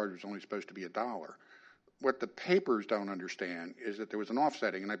the charge was only supposed to be $1. What the papers don't understand is that there was an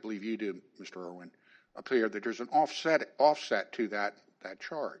offsetting, and I believe you do, Mr. Irwin, up here, that there's an offset to that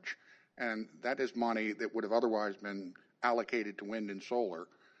charge. And that is money that would have otherwise been allocated to wind and solar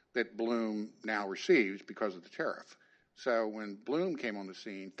that Bloom now receives because of the tariff. So when Bloom came on the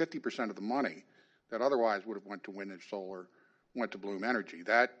scene, 50% of the money that otherwise would have went to wind and solar went to Bloom Energy.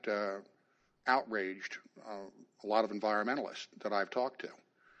 That outraged a lot of environmentalists that I've talked to.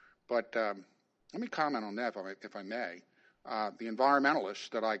 But let me comment on that, if I may. The environmentalists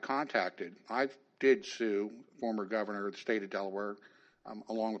that I contacted, I did sue former governor of the state of Delaware,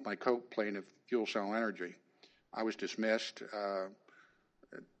 along with my co-plaintiff, Fuel Cell Energy. I was dismissed.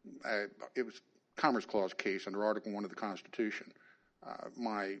 It was a Commerce Clause case under Article 1 of the Constitution.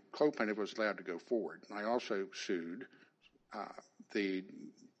 My co-plaintiff was allowed to go forward. I also sued the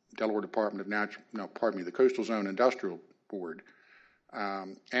Delaware Department of the Coastal Zone Industrial Board,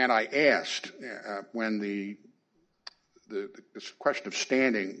 and I asked when the question of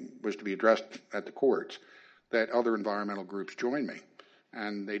standing was to be addressed at the courts that other environmental groups join me,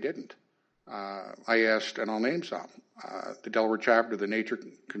 and they didn't. I asked, and I'll name some, the Delaware chapter of the Nature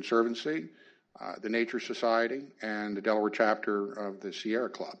Conservancy, the Nature Society, and the Delaware chapter of the Sierra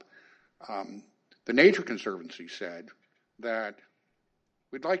Club. The Nature Conservancy said that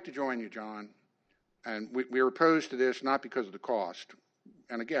we'd like to join you, John, and we are opposed to this not because of the cost.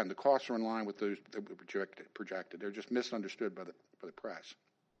 And again, the costs are in line with those that were projected. They're just misunderstood by the press.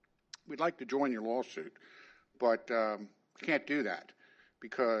 We'd like to join your lawsuit, but we can't do that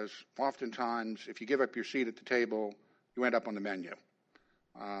because oftentimes if you give up your seat at the table, you end up on the menu.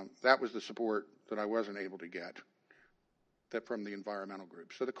 That was the support that I wasn't able to get from the environmental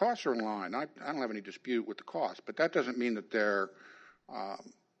groups. So the costs are in line. I don't have any dispute with the cost, but that doesn't mean that that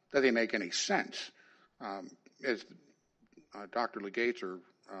they make any sense. As Dr. Legates or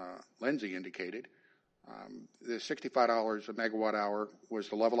Lindsay indicated, the $65 a megawatt hour was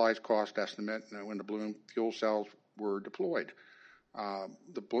the levelized cost estimate when the Bloom fuel cells were deployed.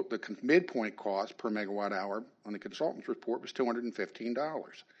 The midpoint cost per megawatt hour on the consultant's report was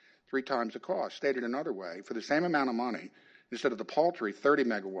 $215, 3 times the cost. Stated another way, for the same amount of money, instead of the paltry 30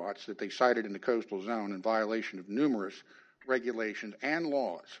 megawatts that they cited in the coastal zone in violation of numerous regulations and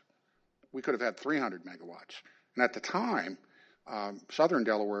laws, we could have had 300 megawatts. And at the time, southern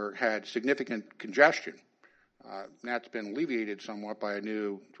Delaware had significant congestion. That's been alleviated somewhat by a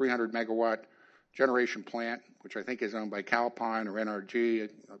new 300 megawatt generation plant, which I think is owned by Calpine or NRG.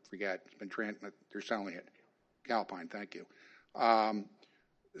 I forget. It's been they're selling it. Calpine, thank you.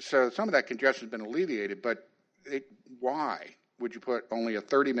 So some of that congestion has been alleviated, but why would you put only a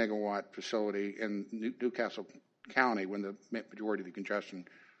 30 megawatt facility in Newcastle County when the majority of the congestion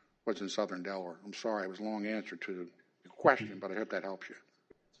was in southern Delaware? I'm sorry, it was a long answer to the question, but I hope that helps you.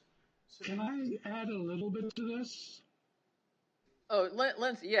 Can I add a little bit to this? Oh,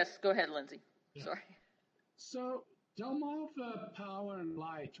 Lindsay, yes, go ahead, Lindsay. Yeah. Sorry. So Delmarva Power and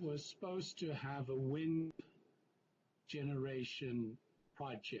Light was supposed to have a wind generation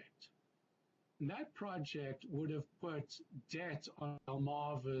project. And that project would have put debt on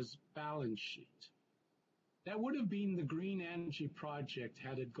Delmarva's balance sheet. That would have been the green energy project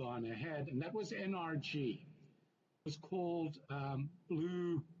had it gone ahead, and that was NRG. It was called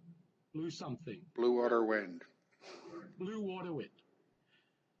Blue something. Blue Water Wind. Blue Water Wind.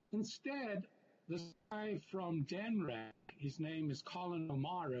 Instead, this guy from DENRAC, his name is Colin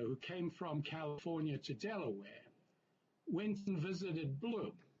O'Mara, who came from California to Delaware, went and visited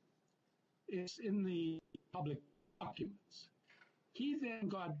Bloom. It's in the public documents. He then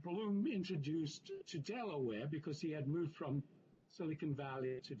got Bloom introduced to Delaware because he had moved from Silicon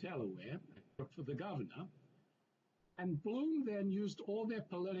Valley to Delaware for the governor. And Bloom then used all their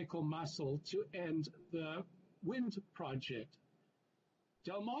political muscle to end the wind project.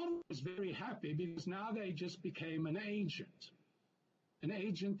 Delmarva was very happy because now they just became an agent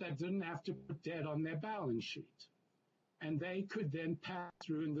that didn't have to put debt on their balance sheet. And they could then pass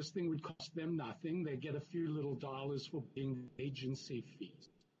through, and this thing would cost them nothing. They get a few little dollars for being agency fees.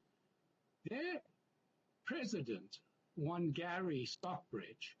 Their president, one Gary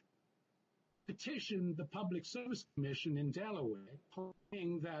Stockbridge, petitioned the Public Service Commission in Delaware,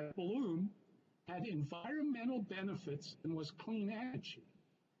 claiming that Bloom had environmental benefits and was clean energy.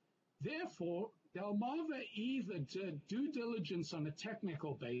 Therefore, Delmarva either did due diligence on a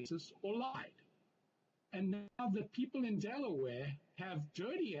technical basis or lied. And now the people in Delaware have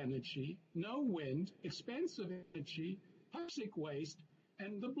dirty energy, no wind, expensive energy, toxic waste,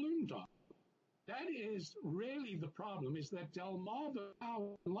 and the Bloom Dock. That is really the problem, is that Delmarva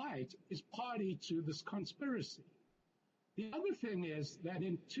Power and Light is party to this conspiracy. The other thing is that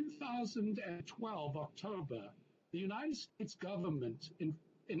in 2012, October, the United States government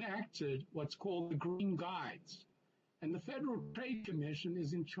enacted what's called the Green Guides. And the Federal Trade Commission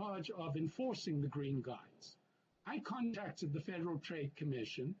is in charge of enforcing the Green Guides. I contacted the Federal Trade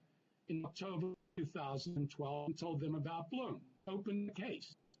Commission in October 2012 and told them about Bloom. Opened the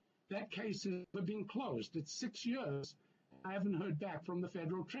case. That case has never been closed. It's 6 years. I haven't heard back from the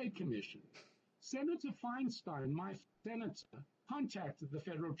Federal Trade Commission. Senator Feinstein, my senator, contacted the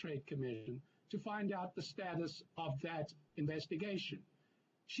Federal Trade Commission to find out the status of that investigation.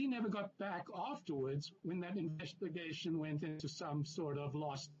 She never got back afterwards when that investigation went into some sort of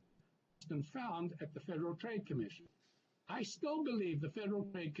lost and found at the Federal Trade Commission. I still believe the Federal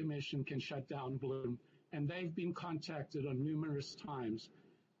Trade Commission can shut down Bloom, and they've been contacted on numerous times.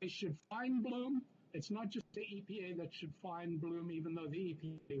 They should fine Bloom. It's not just the EPA that should fine Bloom, even though the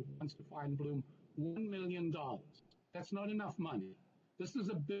EPA wants to fine Bloom $1 million. That's not enough money. This is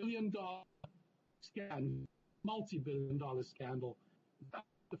 $1 billion scandal, multi-billion-dollar scandal.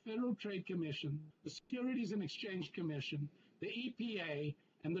 The Federal Trade Commission, the Securities and Exchange Commission, the EPA,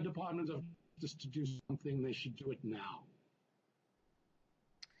 and the Department of Justice to do something. They should do it now.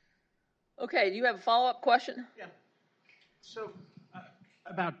 Okay, do you have a follow-up question? Yeah. So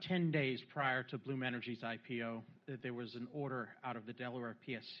about 10 days prior to Bloom Energy's IPO, there was an order out of the Delaware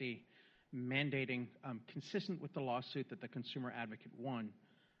PSC mandating, consistent with the lawsuit that the consumer advocate won,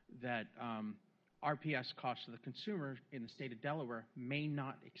 that RPS costs to the consumer in the state of Delaware may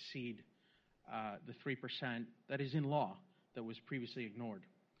not exceed the 3% that is in law that was previously ignored.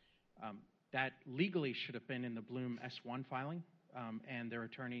 That legally should have been in the Bloom S1 filing, and their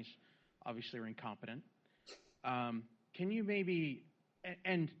attorneys obviously are incompetent. Can you maybe,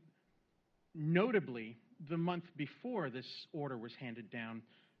 and notably, the month before this order was handed down,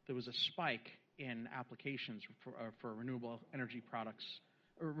 there was a spike in applications for renewable energy products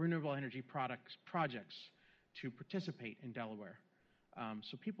projects to participate in Delaware.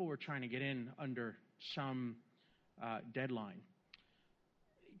 So people were trying to get in under some deadline.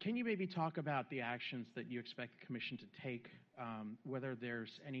 Can you maybe talk about the actions that you expect the Commission to take, whether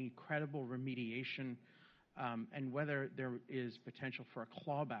there's any credible remediation, and whether there is potential for a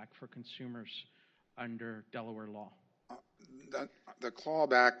clawback for consumers under Delaware law? The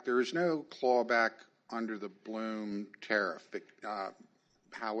clawback, there is no clawback under the Bloom tariff.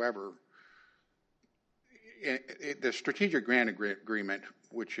 However, the strategic grant agreement,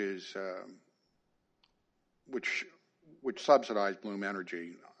 which subsidized Bloom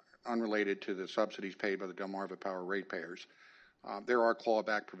Energy, unrelated to the subsidies paid by the Delmarva Power ratepayers, there are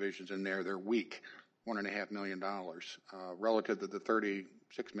clawback provisions in there. They're weak, $1.5 million, relative to the $36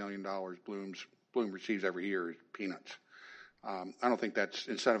 million Bloom receives every year is peanuts. I don't think that's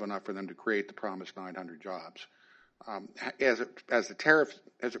incentive enough for them to create the promised 900 jobs. As it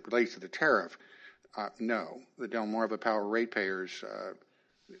relates to the tariff, no, the Delmarva Power ratepayers,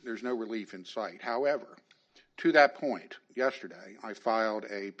 there's no relief in sight. However, to that point, yesterday I filed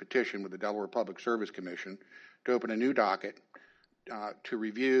a petition with the Delaware Public Service Commission to open a new docket to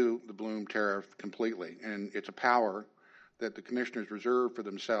review the Bloom tariff completely, and it's a power that the commissioners reserved for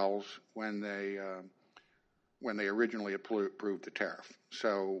themselves when they originally approved the tariff.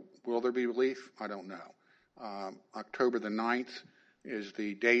 So will there be relief? I don't know. October the 9th is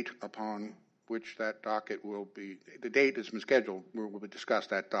the date upon which that docket will be. The date has been scheduled. We'll discuss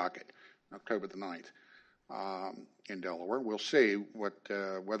that docket, October the 9th, in Delaware. We'll see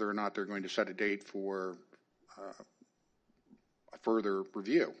whether or not they're going to set a date for a further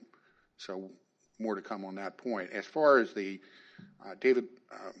review. So more to come on that point. As far as the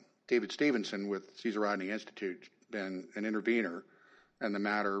David Stevenson with Caesar Rodney Institute, been an intervener in the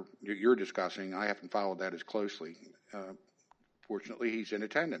matter you're discussing. I haven't followed that as closely. Fortunately, he's in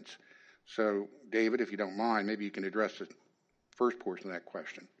attendance. So, David, if you don't mind, maybe you can address the first portion of that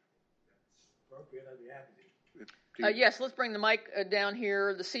question. Appropriate, I'd be happy to. Yes, let's bring the mic down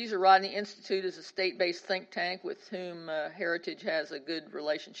here. The Caesar Rodney Institute is a state-based think tank with whom Heritage has a good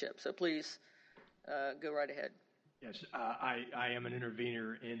relationship. So please go right ahead. Yes, I am an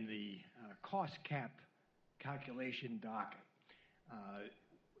intervener in the cost cap calculation docket.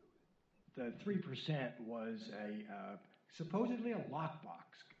 The 3% was supposedly a lockbox,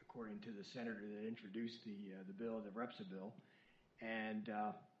 according to the senator that introduced the bill, the REPSA bill, and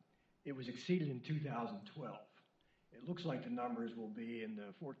it was exceeded in 2012. It looks like the numbers will be in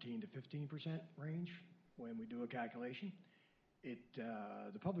the 14 to 15% range when we do a calculation.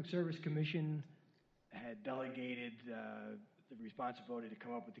 The Public Service Commission had delegated the responsibility to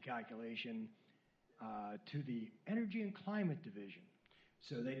come up with the calculation to the Energy and Climate Division.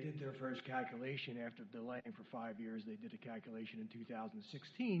 So they did their first calculation after delaying for 5 years. They did a calculation in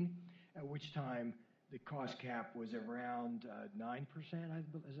 2016, at which time the cost cap was around 9%,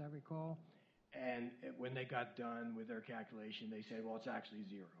 as I recall. And when they got done with their calculation, they said, well, it's actually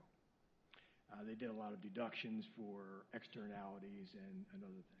zero. They did a lot of deductions for externalities and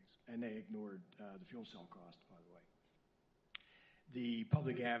other things. And they ignored the fuel cell cost, by the way. The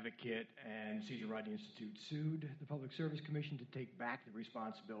Public Advocate and Caesar Rodney Institute sued the Public Service Commission to take back the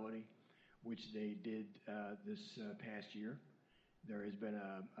responsibility, which they did this past year. There has been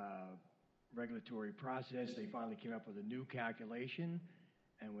a regulatory process. They finally came up with a new calculation.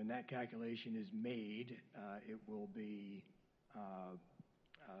 And when that calculation is made, it will be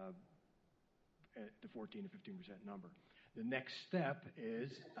the 14 to 15% number. The next step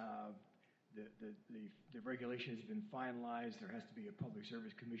is the regulation has been finalized. There has to be a Public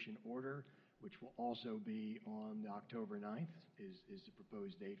Service Commission order, which will also be on October 9th, is the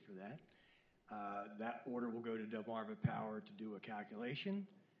proposed date for that. That order will go to Delmarva Power to do a calculation.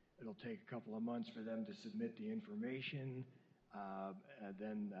 It'll take a couple of months for them to submit the information.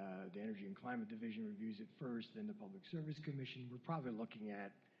 Then the Energy and Climate Division reviews it first, then the Public Service Commission. We're probably looking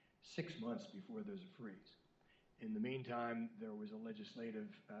at 6 months before there's a freeze. In the meantime, there was a legislative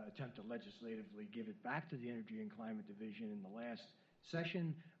attempt to legislatively give it back to the Energy and Climate Division in the last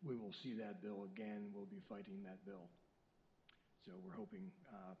session. We will see that bill again. We'll be fighting that bill. So we're hoping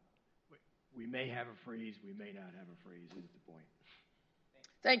we may have a freeze, we may not have a freeze, is the point.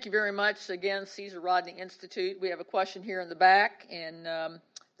 Thank you very much. Again, Caesar Rodney Institute. We have a question here in the back, and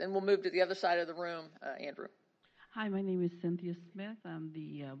then we'll move to the other side of the room. Andrew. Hi, my name is Cynthia Smith. I'm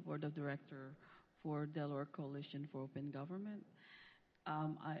the Board of Director for Delaware Coalition for Open Government.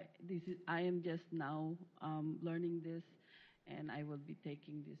 I am just now learning this, and I will be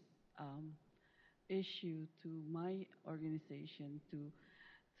taking this issue to my organization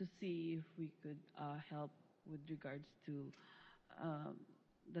to see if we could help with regards to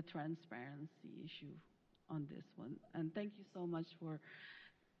the transparency issue on this one. And thank you so much for,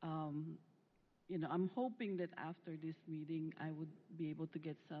 I'm hoping that after this meeting, I would be able to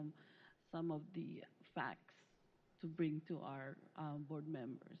get some of the facts to bring to our board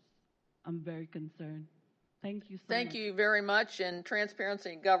members. I'm very concerned. Thank you so much. Thank you very much. And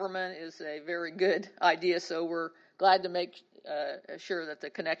transparency in government is a very good idea, so we're glad to make sure that the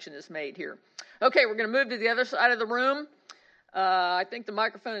connection is made here. Okay, we're going to move to the other side of the room. I think the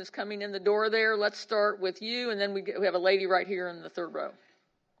microphone is coming in the door there. Let's start with you, and then we have a lady right here in the third row.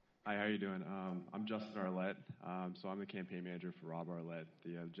 Hi, how are you doing? I'm Justin Arlett, so I'm the campaign manager for Rob Arlett,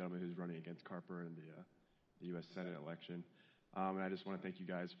 the gentleman who's running against Carper in the U.S. Senate election. And I just want to thank you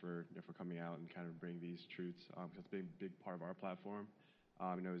guys for coming out and kind of bring these truths. It's a big part of our platform.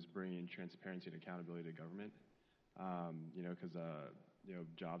 Is bringing transparency and accountability to government. Because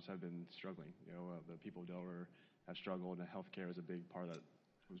jobs have been struggling. The people of Delaware have struggled, and healthcare is a big part of that.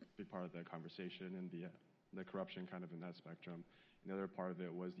 Was a big part of the conversation, and the corruption kind of in that spectrum. And the other part of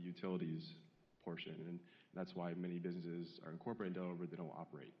it was the utilities portion, and that's why many businesses are incorporated in Delaware, but they don't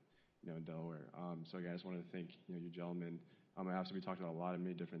operate, in Delaware. So I just wanted to thank you gentlemen. Obviously, we talked about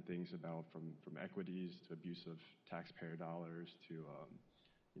many different things about from equities to abuse of taxpayer dollars to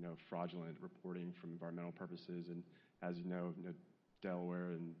fraudulent reporting from environmental purposes. And as you know,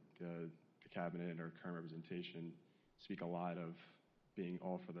 Delaware and the cabinet and our current representation speak a lot of being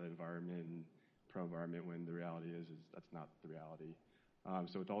all for the environment and pro-environment, when the reality is that's not the reality.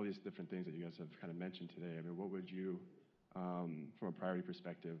 So with all these different things that you guys have kind of mentioned today, what would you, from a priority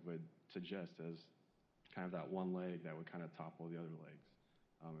perspective, would suggest as kind of that one leg that would kind of topple the other legs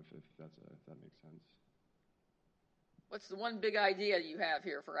if that makes sense. What's the one big idea you have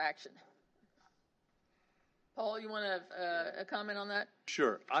here for action? Paul, you want to comment on that?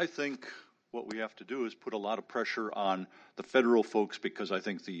 Sure. I think what we have to do is put a lot of pressure on the federal folks, because I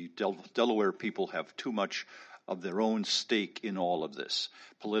think the Delaware people have too much of their own stake in all of this,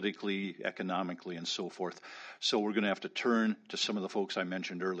 politically, economically, and so forth. So we're going to have to turn to some of the folks I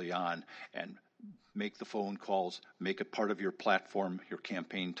mentioned early on and make the phone calls, make it part of your platform, your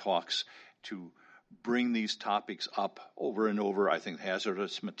campaign talks, to bring these topics up over and over. I think the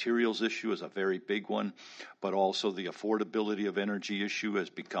hazardous materials issue is a very big one, but also the affordability of energy issue has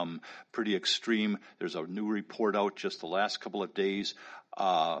become pretty extreme. There's a new report out just the last couple of days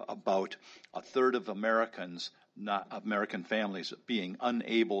about a third of American families being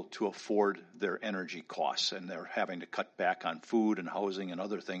unable to afford their energy costs, and they're having to cut back on food and housing and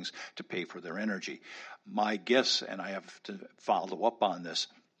other things to pay for their energy. My guess, and I have to follow up on this,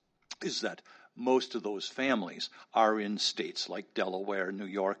 is that most of those families are in states like Delaware, New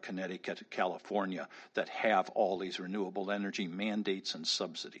York, Connecticut, California that have all these renewable energy mandates and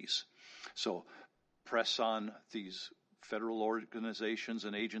subsidies. So press on these federal organizations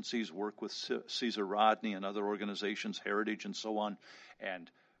and agencies, work with Cesar Rodney and other organizations, Heritage and so on, and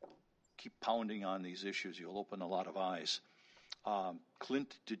keep pounding on these issues. You'll open a lot of eyes.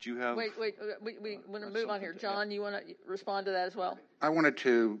 Clint, did you have... Wait, we want to move on here. John, you want to respond to that as well? I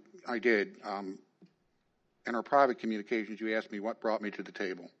did. In our private communications, you asked me what brought me to the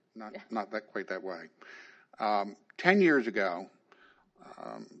table. Not that quite that way. 10 years ago,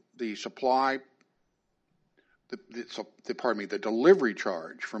 the delivery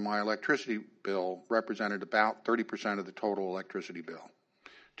charge for my electricity bill represented about 30% of the total electricity bill.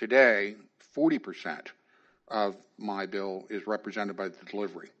 Today, 40% of my bill is represented by the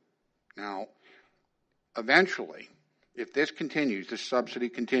delivery. Now, eventually, if this continues, this subsidy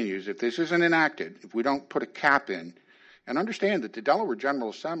continues, if this isn't enacted, if we don't put a cap in, and understand that the Delaware General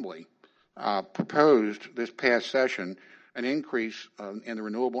Assembly proposed this past session an increase in the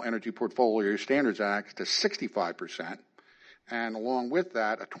Renewable Energy Portfolio Standards Act to 65%, and along with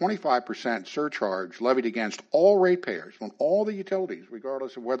that, a 25% surcharge levied against all ratepayers on all the utilities,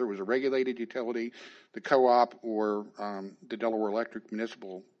 regardless of whether it was a regulated utility, the co-op, or the Delaware Electric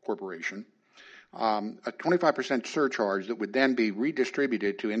Municipal Corporation. A 25% surcharge that would then be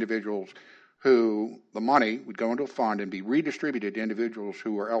redistributed to individuals who the money would go into a fund and be redistributed to individuals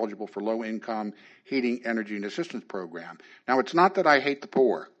who are eligible for low-income heating, energy, and assistance program. Now, it's not that I hate the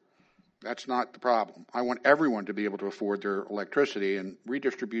poor. That's not the problem. I want everyone to be able to afford their electricity, and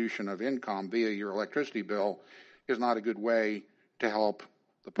redistribution of income via your electricity bill is not a good way to help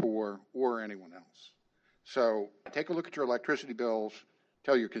the poor or anyone else. So take a look at your electricity bills,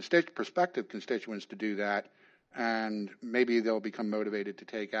 tell your prospective constituents to do that, and maybe they'll become motivated to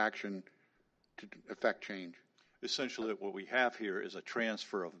take action to affect change. Essentially, what we have here is a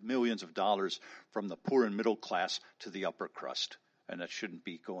transfer of millions of dollars from the poor and middle class to the upper crust, and that shouldn't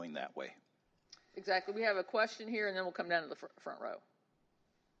be going that way. Exactly. We have a question here, and then we'll come down to the front row.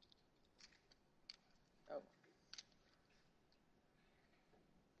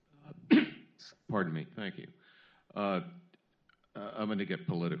 Pardon me. Thank you. I'm going to get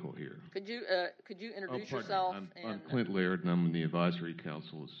political here. Could you introduce yourself? I'm Clint Laird, and I'm on the advisory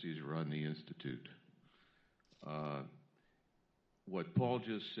council of Cesar Rodney Institute. What Paul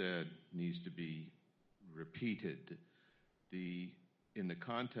just said needs to be repeated. In the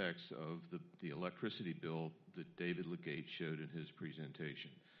context of the electricity bill that David Legate showed in his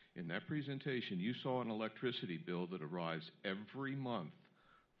presentation. In that presentation, you saw an electricity bill that arrives every month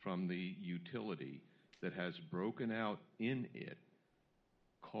from the utility that has broken out in it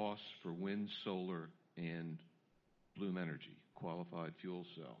costs for wind, solar, and Bloom Energy, qualified fuel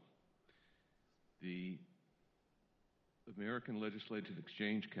cell. The American Legislative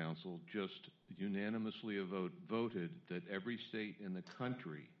Exchange Council just unanimously voted that every state in the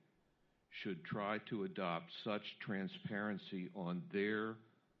country should try to adopt such transparency on their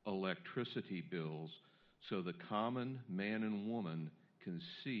electricity bills so the common man and woman can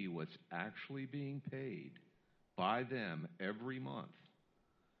see what's actually being paid by them every month.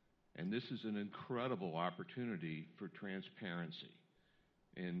 And this is an incredible opportunity for transparency.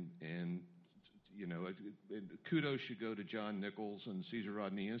 And you know, kudos should go to John Nichols and Cesar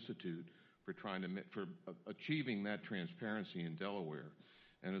Rodney Institute for achieving that transparency in Delaware.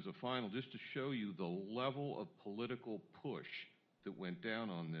 And as a final, just to show you the level of political push that went down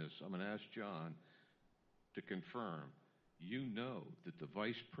on this, I'm going to ask John to confirm. You know that the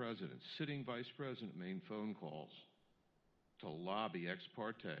sitting vice president made phone calls to lobby ex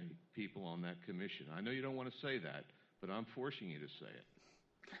parte people on that commission. I know you don't want to say that, but I'm forcing you to say it.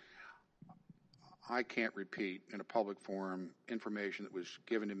 I can't repeat in a public forum information that was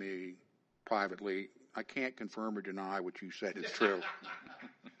given to me privately. I can't confirm or deny what you said is true.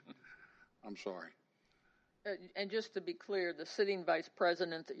 I'm sorry. And just to be clear, the sitting vice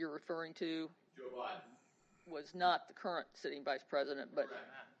president that you're referring to, Joe Biden, was not the current sitting vice president, but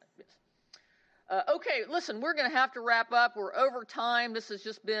yes. Okay, listen, we're going to have to wrap up. We're over time. This has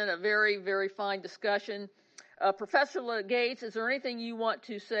just been a very, very fine discussion. Professor Gates, is there anything you want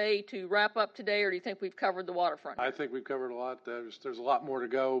to say to wrap up today, or do you think we've covered the waterfront? I think we've covered a lot. There's a lot more to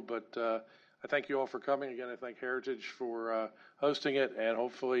go, but I thank you all for coming. Again, I thank Heritage for hosting it, and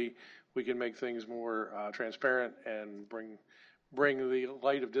hopefully we can make things more transparent and bring the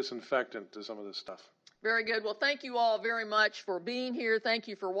light of disinfectant to some of this stuff. Very good. Well, thank you all very much for being here. Thank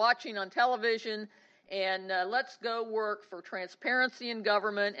you for watching on television. And let's go work for transparency in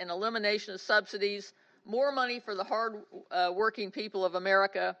government and elimination of subsidies, more money for the hard working people of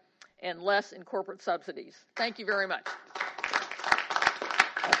America, and less in corporate subsidies. Thank you very much.